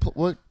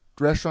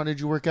restaurant did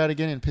you work at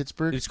again in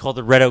Pittsburgh? It's called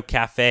the Red Oak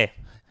Cafe.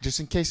 Just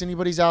in case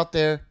anybody's out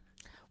there.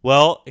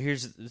 Well,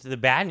 here's the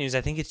bad news. I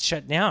think it's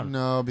shut down.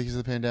 No, because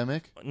of the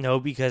pandemic. No,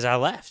 because I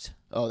left.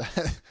 Oh,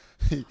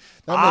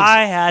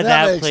 I had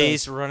that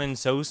place running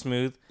so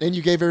smooth. And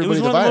you gave It everybody was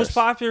the one of the virus. most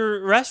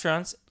popular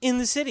restaurants in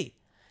the city.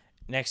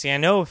 Next thing I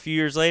know, a few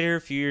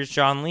years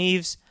John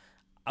leaves.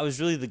 I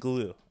was really the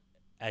glue,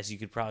 as you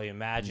could probably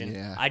imagine.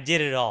 Yeah. I did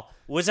it all.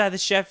 Was I the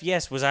chef?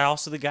 Yes. Was I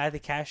also the guy at the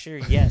cashier?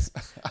 Yes.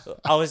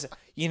 I was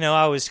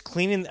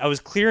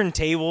clearing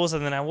tables,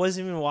 and then I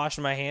wasn't even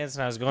washing my hands,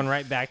 and I was going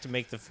right back to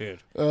make the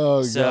food.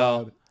 Oh,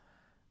 So-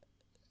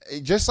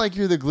 God. Just like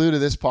you're the glue to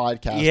this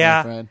podcast, Yeah.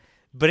 my friend.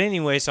 But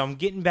anyway, so I'm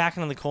getting back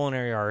into the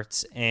culinary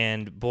arts,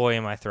 and boy,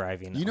 am I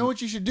thriving. You know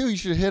what you should do? You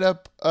should hit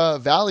up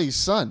Valley's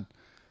son.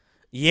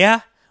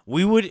 Yeah.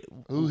 We would.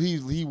 Who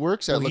he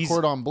works at Well, he's-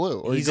 Le Cordon Bleu,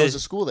 or he he's goes a- to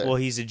school there. Well,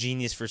 he's a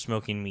genius for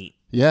smoking meat.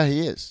 Yeah,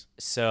 he is.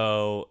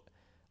 So,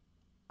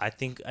 I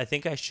think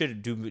I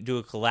should do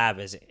a collab.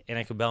 As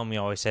Annika Bellamy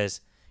always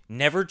says,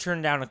 never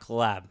turn down a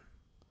collab.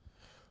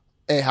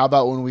 Hey, how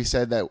about when we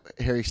said that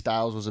Harry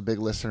Styles was a big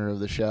listener of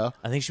the show?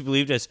 I think she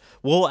believed us.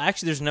 Well,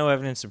 actually, there's no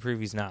evidence to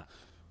prove he's not.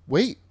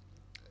 Wait,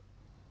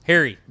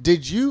 Harry,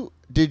 did you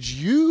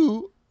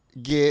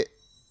get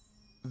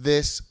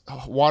this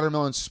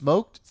watermelon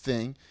smoked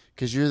thing?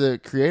 Because you're the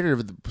creator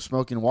of the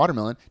smoking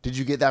watermelon. Did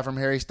you get that from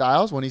Harry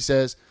Styles when he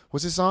says,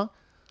 "What's his song?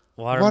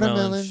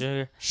 watermelon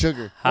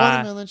sugar. Hi.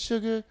 Watermelon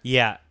sugar,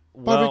 Yeah.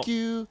 Well,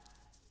 barbecue."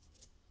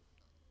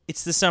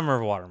 it's the summer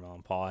of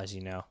watermelon, Paul, as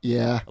you know.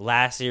 Yeah.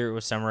 Last year it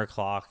was summer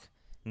o'clock.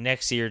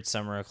 Next year it's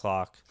summer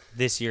o'clock.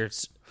 This year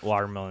it's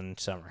watermelon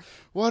summer.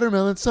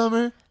 Watermelon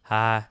summer.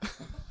 Hi.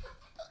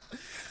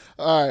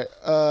 All right.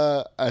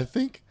 I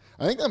think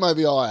that might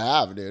be all I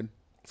have, dude,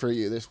 for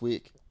you this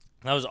week.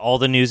 That was all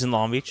the news in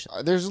Long Beach.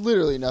 There's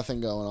literally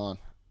nothing going on.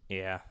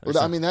 Yeah. Well,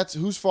 I mean, that's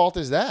whose fault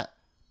is that?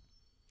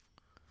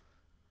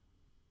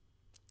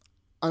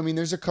 I mean,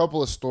 there's a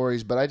couple of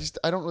stories, but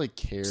I don't really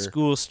care.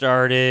 School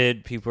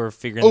started. People are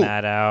figuring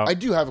that out. I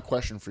do have a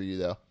question for you,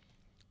 though.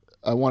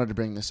 I wanted to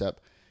bring this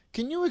up.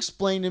 Can you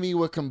explain to me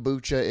what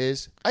kombucha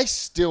is? I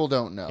still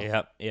don't know.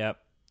 Yep.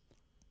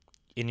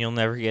 And you'll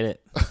never get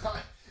it.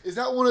 Is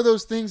that one of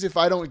those things, if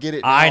I don't get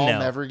it now, I know. I'll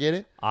never get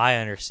it? I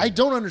understand. I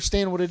don't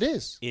understand what it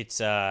is. It's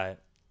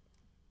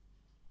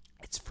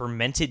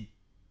fermented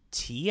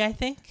tea, I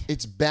think.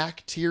 It's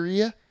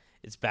bacteria?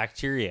 It's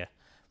bacteria.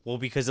 Well,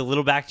 because a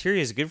little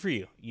bacteria is good for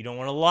you. You don't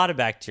want a lot of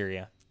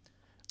bacteria.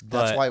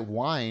 That's But- why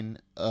wine,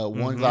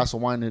 one glass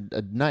of wine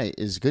a night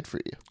is good for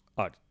you.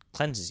 Oh, it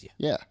cleanses you.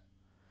 Yeah.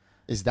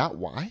 Is that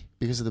why?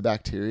 Because of the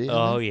bacteria? in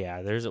Oh it?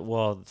 yeah,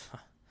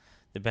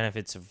 the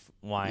benefits of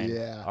wine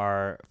Yeah.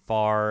 are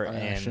far I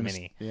and shouldn't-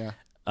 many. Yeah.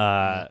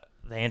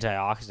 The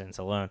antioxidants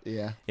alone.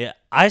 Yeah. Yeah,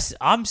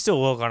 I'm still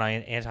woke on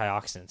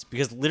antioxidants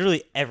because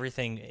literally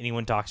everything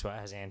anyone talks about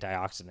has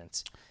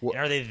antioxidants. What-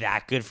 And are they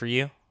that good for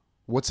you?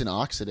 What's an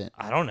oxidant?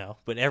 I don't know,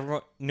 but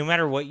everyone, no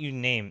matter what you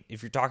name,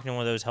 if you're talking to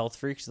one of those health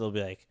freaks, they'll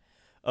be like,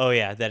 "Oh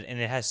yeah, that," and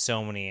it has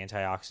so many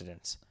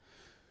antioxidants.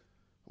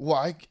 Well,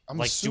 I'm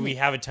Like, assuming, do we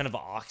have a ton of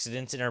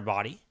oxidants in our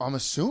body? I'm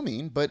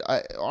assuming, but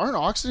aren't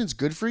oxidants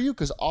good for you?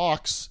 Because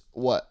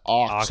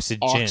Oxygen.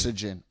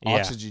 Oxygen. Yeah.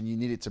 Oxygen, you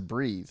need it to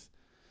breathe.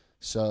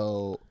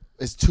 So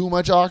is too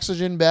much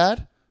oxygen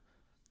bad?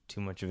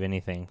 Too much of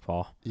anything,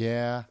 Paul.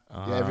 Yeah.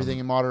 Everything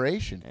in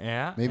moderation.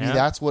 Yeah, Maybe yeah.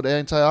 that's what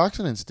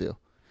antioxidants do.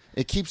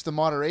 It keeps the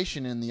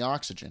moderation in the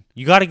oxygen.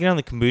 You got to get on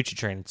the kombucha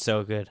train. It's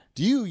so good.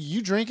 Do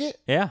you drink it?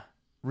 Yeah.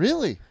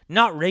 Really?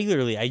 Not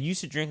regularly. I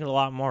used to drink it a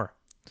lot more.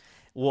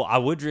 Well, I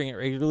would drink it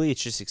regularly.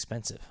 It's just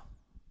expensive.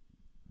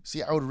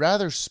 See, I would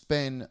rather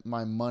spend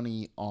my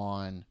money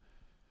on.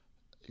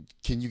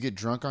 Can you get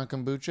drunk on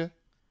kombucha?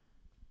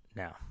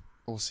 No.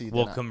 We'll see.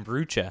 Well, then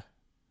kombucha.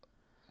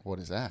 what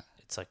is that?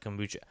 It's like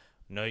kombucha.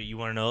 No, you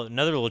want to know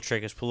another little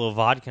trick is put a little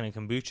vodka in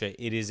kombucha.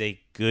 It is a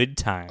good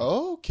time.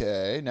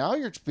 Okay, now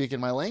you're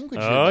speaking my language.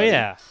 here, Oh, buddy.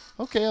 yeah.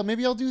 Okay,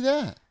 maybe I'll do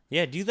that.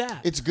 Yeah, do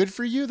that. It's good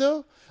for you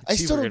though. I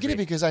super still don't good get for it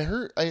you.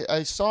 because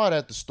I saw it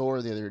at the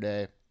store the other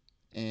day,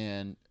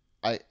 and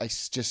I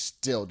just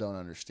still don't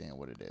understand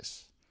what it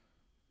is.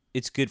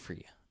 It's good for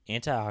you.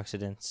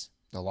 Antioxidants.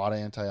 A lot of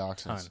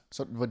antioxidants. Ton.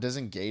 So, but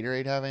doesn't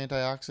Gatorade have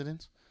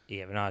antioxidants?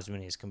 Yeah, but not as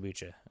many as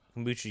kombucha.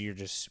 Kombucha, you're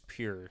just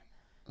pure.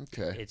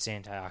 Okay. It's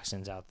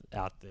antioxidants out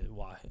the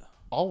why.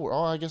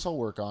 I guess I'll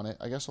work on it.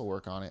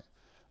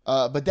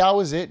 But that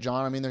was it,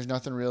 John. I mean, there's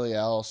nothing really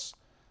else.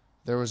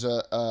 There was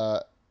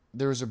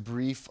a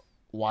brief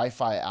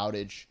Wi-Fi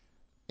outage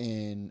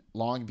in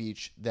Long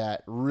Beach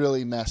that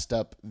really messed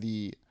up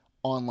the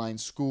online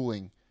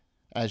schooling,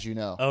 as you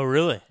know. Oh,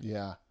 really?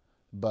 Yeah,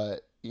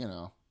 but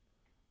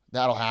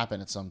that'll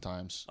happen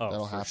sometimes. Oh,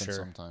 That'll for happen sure.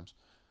 sometimes.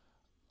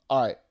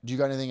 All right. Do you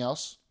got anything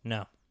else?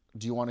 No.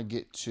 Do you want to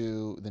get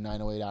to the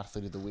 908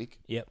 Athlete of the Week?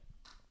 Yep.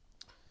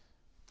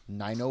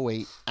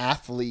 908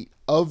 Athlete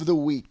of the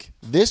Week.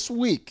 This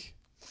week,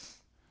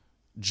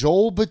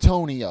 Joel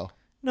Bitonio.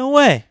 No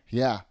way.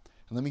 Yeah.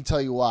 And let me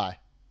tell you why.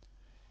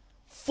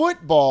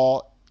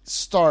 Football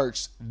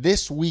starts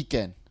this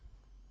weekend.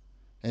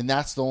 And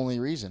that's the only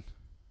reason.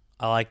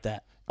 I like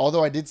that.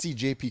 Although I did see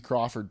J.P.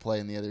 Crawford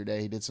playing the other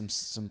day. He did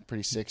some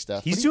pretty sick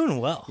stuff. He's doing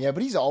well. Yeah,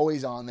 but he's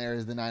always on there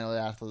as the 908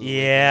 Athlete of the Week.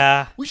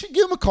 Yeah. We should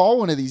give him a call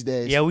one of these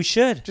days. Yeah, we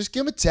should. Just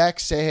give him a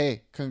text. Say,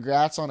 hey,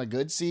 congrats on a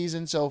good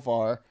season so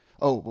far.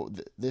 Oh, well,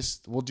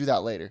 we'll do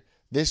that later.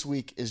 This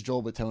week is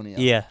Joel Bitonio.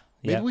 Yeah.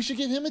 Maybe Yeah. we should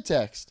give him a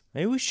text.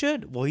 Maybe we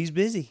should. Well, he's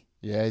busy.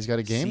 Yeah, he's got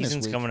a game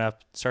Season's this week. coming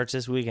up. Starts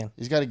this weekend.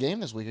 He's got a game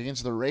this week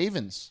against the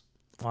Ravens.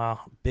 Wow.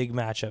 Big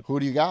matchup. Who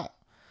do you got?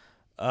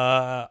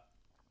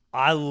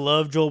 I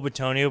love Joel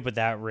Bitonio, but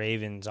that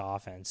Ravens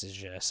offense is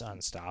just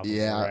unstoppable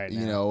Yeah, right now.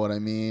 you know what I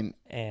mean.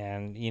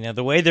 And,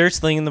 the way they're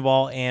slinging the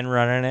ball and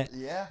running it,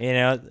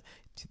 Yeah.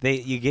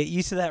 you get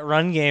used to that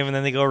run game, and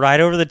then they go right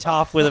over the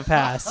top with a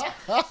pass.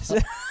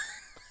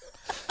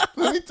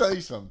 Let me tell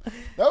you something.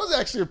 That was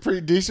actually a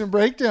pretty decent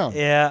breakdown.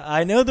 Yeah,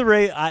 I know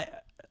the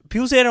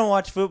people say I don't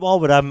watch football,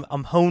 but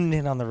I'm honed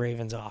in on the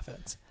Ravens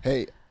offense.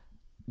 Hey,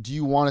 do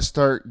you want to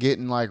start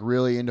getting like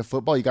really into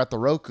football? You got the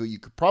Roku. You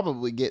could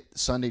probably get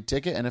Sunday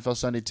Ticket, NFL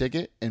Sunday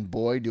Ticket, and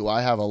boy, do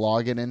I have a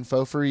login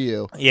info for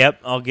you.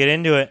 Yep, I'll get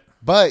into it.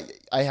 But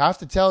I have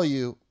to tell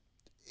you,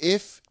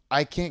 if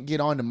I can't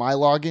get onto my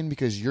login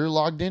because you're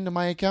logged into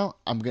my account,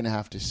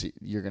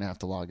 you're gonna have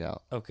to log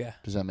out. Okay.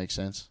 Does that make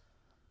sense?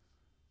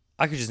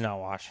 I could just not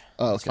watch.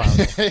 Oh,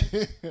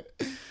 okay.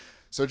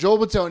 So Joel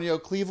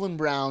Bitonio, Cleveland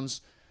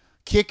Browns,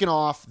 kicking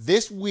off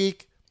this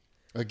week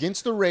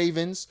against the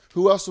Ravens.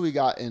 Who else do we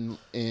got in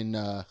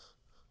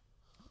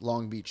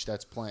Long Beach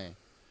that's playing?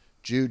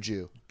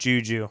 Juju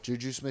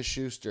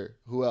Smith-Schuster.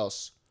 Who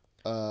else?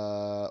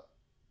 Who's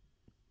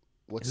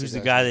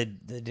the guy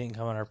that didn't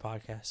come on our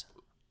podcast?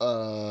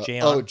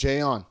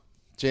 Jayon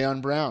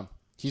Brown.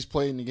 He's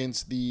playing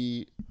against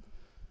the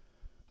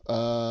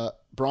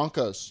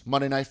Broncos.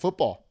 Monday Night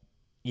Football.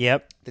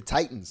 Yep. The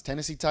Titans.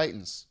 Tennessee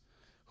Titans.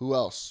 Who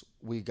else?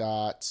 We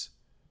got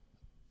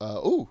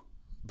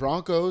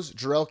Broncos,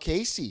 Jarrell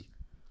Casey.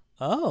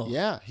 Oh.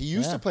 Yeah, he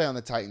used to play on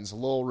the Titans. A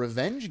little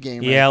revenge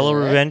game. Yeah, a little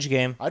revenge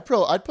game. I'd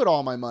put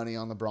all my money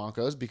on the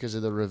Broncos because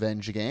of the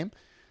revenge game.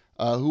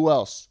 Who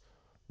else?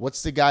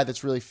 What's the guy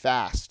that's really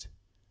fast?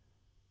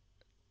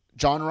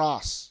 John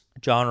Ross.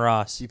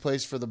 He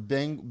plays for the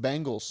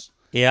Bengals.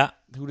 Yeah.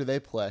 Who do they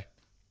play?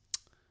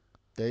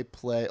 They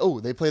play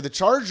the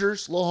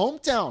Chargers. Little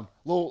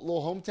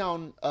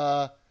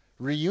hometown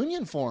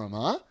reunion for them,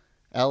 huh?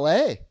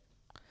 L.A.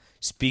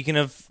 Speaking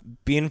of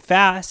being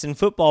fast and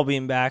football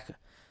being back,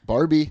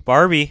 Barbie.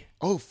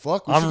 Oh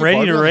fuck! I'm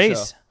ready to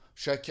race.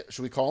 Should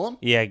we call him?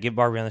 Yeah, get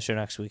Barbie on the show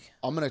next week.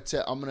 I'm gonna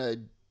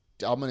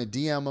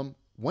DM him.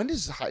 When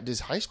does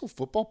high school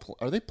football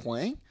are they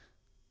playing?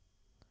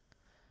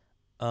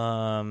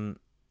 No.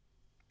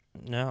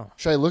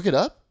 Should I look it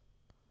up?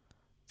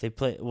 They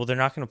play. Well, they're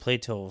not going to play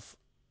till.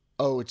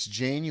 Oh, it's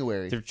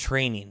January. They're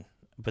training,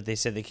 but they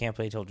said they can't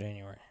play till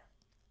January.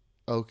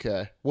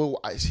 Okay.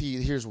 Well,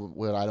 here's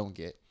what I don't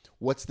get.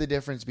 What's the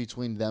difference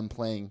between them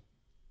playing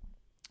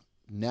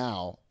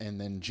now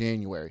and then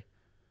January?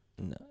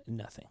 No,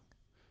 nothing.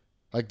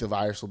 Like the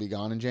virus will be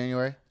gone in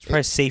January? It's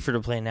probably safer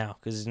to play now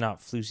because it's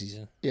not flu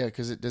season. Yeah,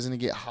 because it doesn't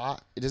get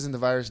hot. Doesn't the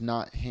virus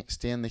not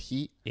stand the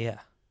heat? Yeah.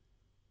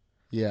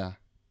 Yeah.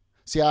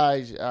 See,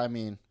 I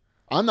mean,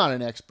 I'm not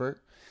an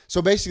expert.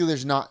 So basically,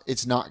 it's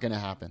not going to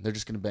happen. They're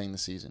just going to bang the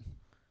season.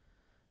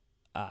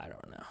 I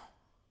don't know.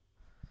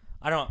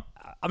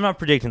 I'm not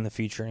predicting the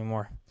future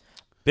anymore.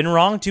 Been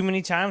wrong too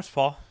many times,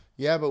 Paul.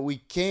 Yeah, but we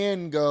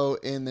can go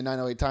in the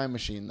 908 time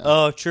machine,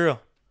 though. Oh, true.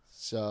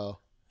 So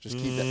just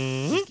keep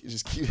that.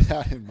 Just keep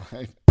that in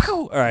mind.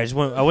 All right,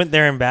 I went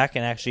there and back,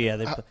 and actually, yeah,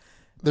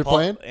 they're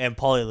playing. And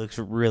Paulie looks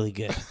really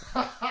good.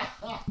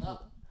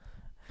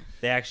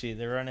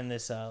 They're running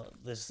this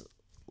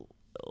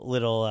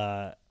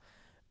little.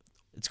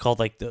 It's called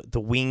like the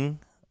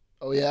wing.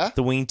 Oh yeah,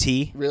 the wing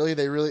tee. Really,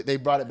 they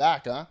brought it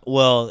back, huh?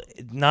 Well,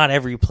 not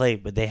every play,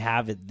 but they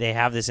have it. They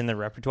have this in their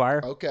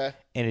repertoire. Okay,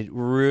 and it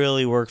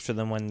really works for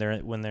them when they're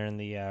in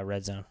the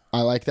red zone. I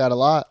like that a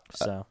lot.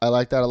 So I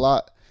like that a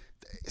lot.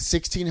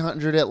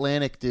 1600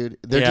 Atlantic, dude.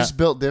 They're just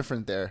built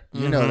different there.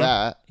 You know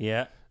that.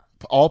 Yeah.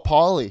 All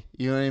Pauly.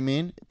 You know what I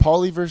mean?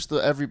 Pauly versus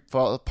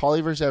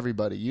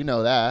everybody. You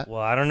know that.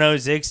 Well, I don't know.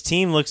 Zig's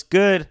team looks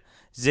good.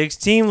 Zig's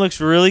team looks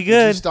really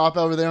good. Did you stop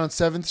over there on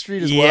 7th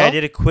Street as well? Yeah, I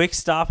did a quick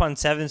stop on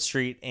 7th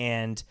Street,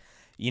 and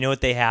you know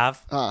what they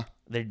have?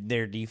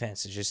 Their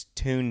defense is just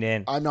tuned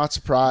in. I'm not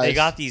surprised. They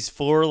got these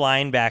 4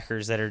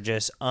 linebackers that are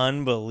just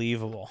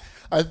unbelievable.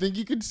 I think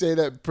you could say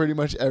that pretty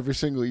much every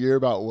single year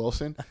about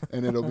Wilson,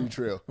 and it'll be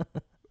true.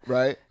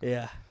 Right?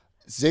 Yeah.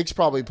 Zig's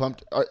probably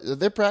pumped. Are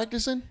they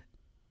practicing?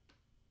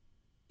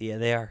 Yeah,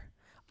 they are.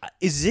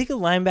 Is Zig a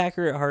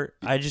linebacker at heart?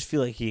 I just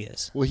feel like he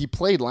is. Well, he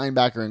played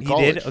linebacker in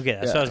college. He did? Okay,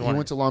 that's what I was wondering. He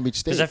went to Long Beach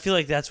State. Because I feel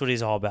like that's what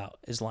he's all about,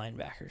 is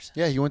linebackers.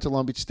 Yeah, he went to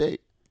Long Beach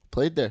State.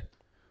 Played there.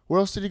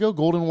 Where else did he go?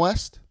 Golden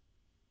West?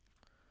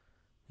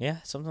 Yeah,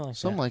 something like that.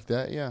 Something like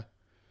that, yeah.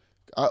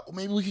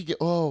 Maybe we could get...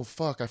 Oh,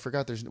 fuck, I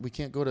forgot. We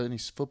can't go to any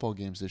football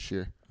games this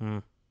year.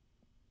 I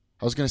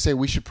was going to say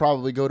we should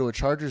probably go to a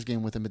Chargers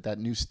game with him at that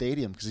new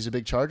stadium because he's a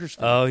big Chargers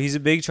fan. Oh, he's a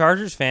big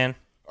Chargers fan.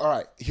 All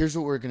right, here's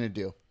what we're going to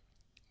do.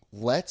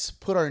 Let's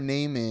put our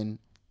name in.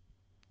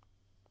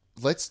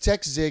 Let's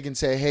text Zig and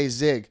say, hey,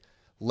 Zig,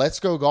 let's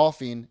go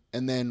golfing.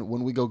 And then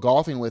when we go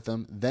golfing with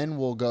him, then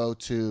we'll go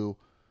to,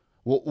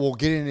 we'll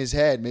get in his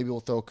head. Maybe we'll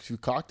throw a few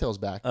cocktails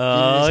back.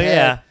 Oh,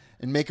 yeah.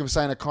 And make him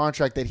sign a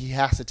contract that he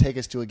has to take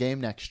us to a game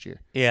next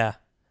year. Yeah.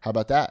 How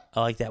about that?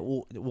 I like that.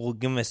 We'll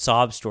give him a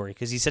sob story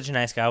because he's such a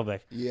nice guy. We'll be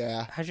like,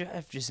 yeah.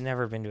 I've just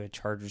never been to a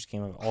Chargers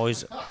game.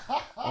 I've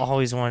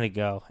always wanted to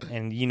go.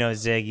 And you know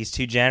Zig, he's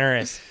too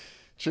generous.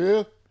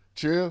 True.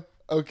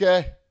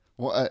 Okay.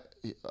 Well,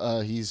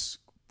 he's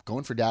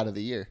going for Dad of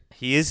the Year.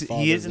 He is.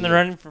 He is in the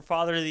running for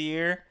Father of the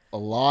Year. A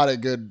lot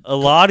of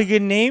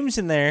good names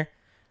in there.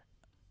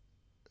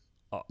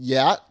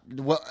 Yeah.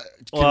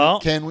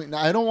 Can we?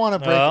 I don't want to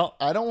break. Well-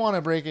 I don't want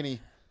to break any.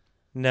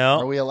 No.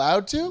 Are we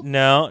allowed to?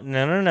 No.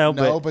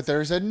 No, but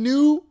there's a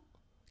new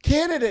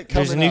candidate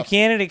coming up. There's a new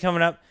candidate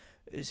coming up.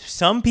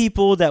 Some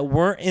people that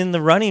weren't in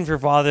the running for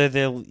Father of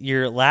the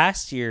Year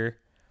last year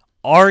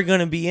are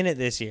going to be in it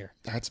this year.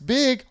 That's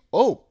big.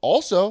 Oh,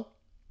 also,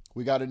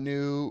 we got a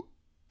new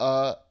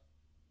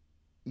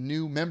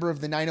member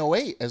of the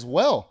 908 as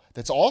well.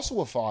 That's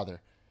also a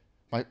father.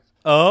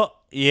 Oh,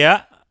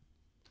 yeah.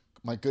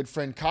 My good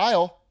friend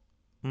Kyle.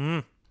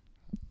 Mm.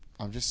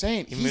 I'm just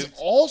saying, he's moved.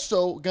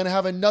 also going to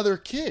have another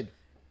kid.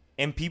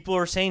 And people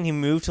are saying he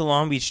moved to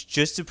Long Beach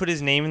just to put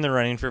his name in the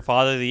running for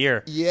Father of the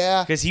Year.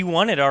 Yeah. Because he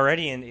won it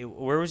already. And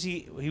where was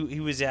he? He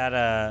was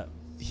at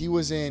He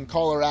was in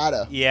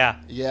Colorado. Yeah.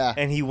 Yeah.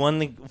 And he won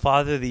the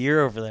Father of the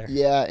Year over there.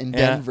 Yeah, in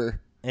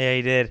Denver. Yeah,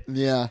 he did.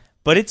 Yeah.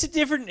 But it's a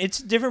different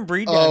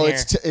breed down here.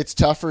 It's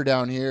tougher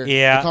down here.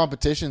 Yeah. The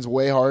competition's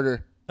way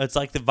harder. It's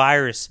like the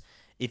virus.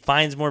 It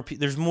finds more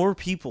there's more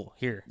people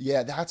here.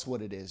 Yeah, that's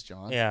what it is,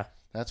 John. Yeah.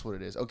 That's what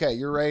it is. Okay,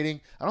 your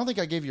rating. I don't think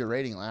I gave you a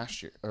rating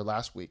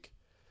last week.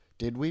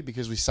 Did we?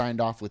 Because we signed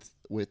off with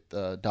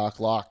Doc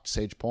Locke,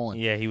 Sage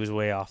Poland. Yeah, he was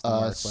way off the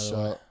mark, by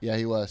the way. Yeah,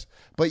 he was.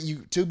 But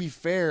to be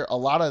fair, a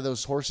lot of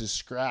those horses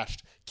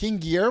scratched. King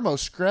Guillermo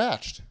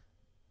scratched.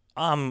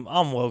 I'm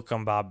woke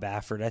on Bob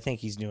Baffert. I think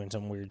he's doing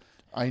something weird.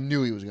 I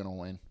knew he was going to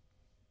win.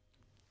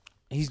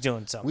 He's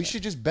doing something. We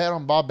should just bet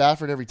on Bob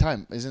Baffert every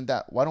time. Isn't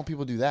that? Why don't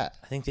people do that?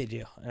 I think they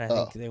do, and I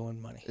think they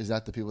win money. Is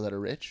that the people that are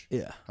rich?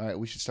 Yeah. All right,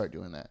 we should start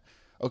doing that.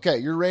 Okay,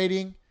 your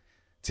rating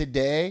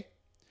today.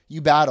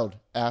 You battled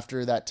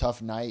after that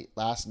tough night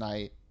last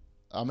night.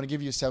 I'm going to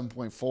give you a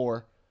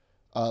 7.4.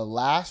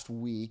 Last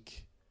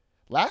week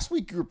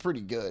you were pretty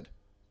good.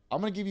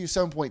 I'm going to give you a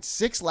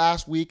 7.6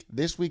 last week.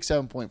 This week,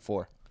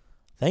 7.4.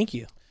 Thank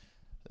you.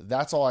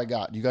 That's all I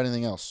got. You got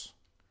anything else?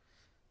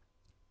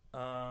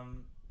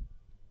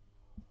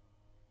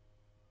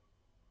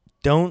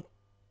 Don't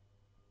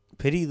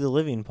pity the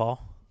living,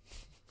 Paul.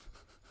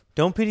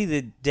 Don't pity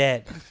the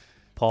dead,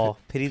 Paul.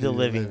 Pity the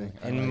living.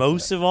 And like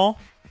most of all,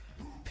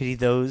 pity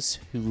those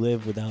who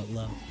live without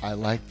love. I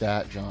like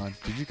that, John.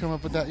 Did you come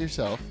up with that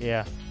yourself?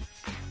 Yeah.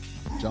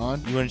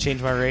 John? You want to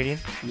change my rating?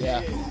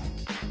 Yeah.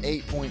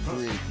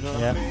 8.3.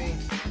 Yeah.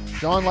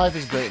 John Life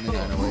is great in the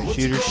 908.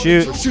 Shoot or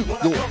shoot. So shoot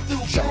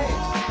your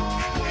shot.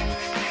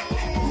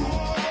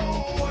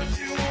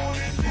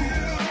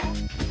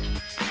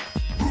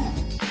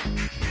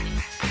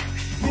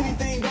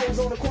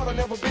 On the corner,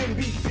 never been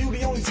beat.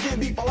 Beauty only skin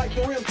deep. I like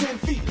the rim 10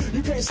 feet.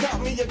 You can't stop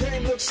me. Your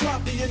game looks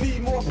sloppy. You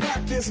need more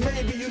practice.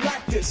 Maybe you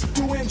like this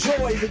to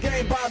enjoy the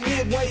game by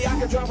midway. I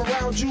can drive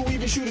around you,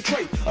 even shoot a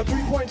trait. A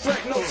 3-point threat,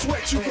 no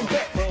sweat. You can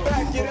bet.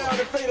 Back it out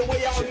and fade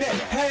away all net.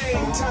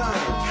 Hang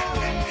time.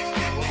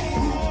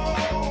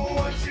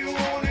 What you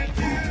wanna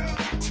do?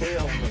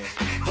 Tell me.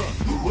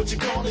 What you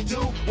gonna do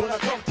when I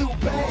come through,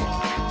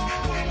 bang?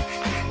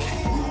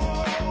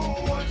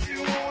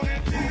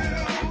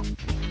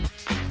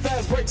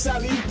 Breaks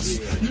out oops.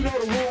 You know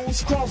the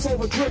rules.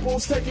 Crossover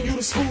dribbles, taking you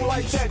to school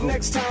like that.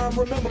 Next time,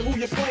 remember who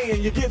you're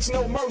playing. You gets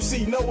no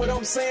mercy. Know what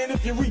I'm saying?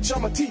 If you reach,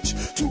 I'ma teach.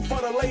 2 for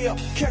the layup.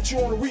 Catch you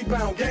on a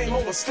rebound. Game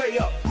over. Stay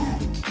up.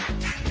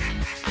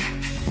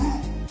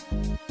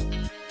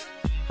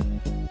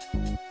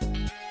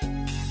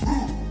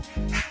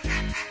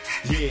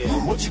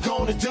 Yeah. What you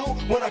gonna do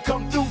when I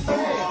come through?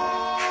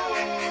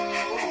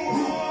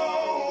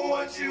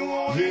 What you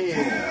wanna do?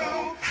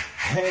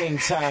 Hang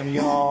time,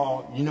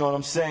 y'all. You know what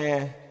I'm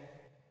saying?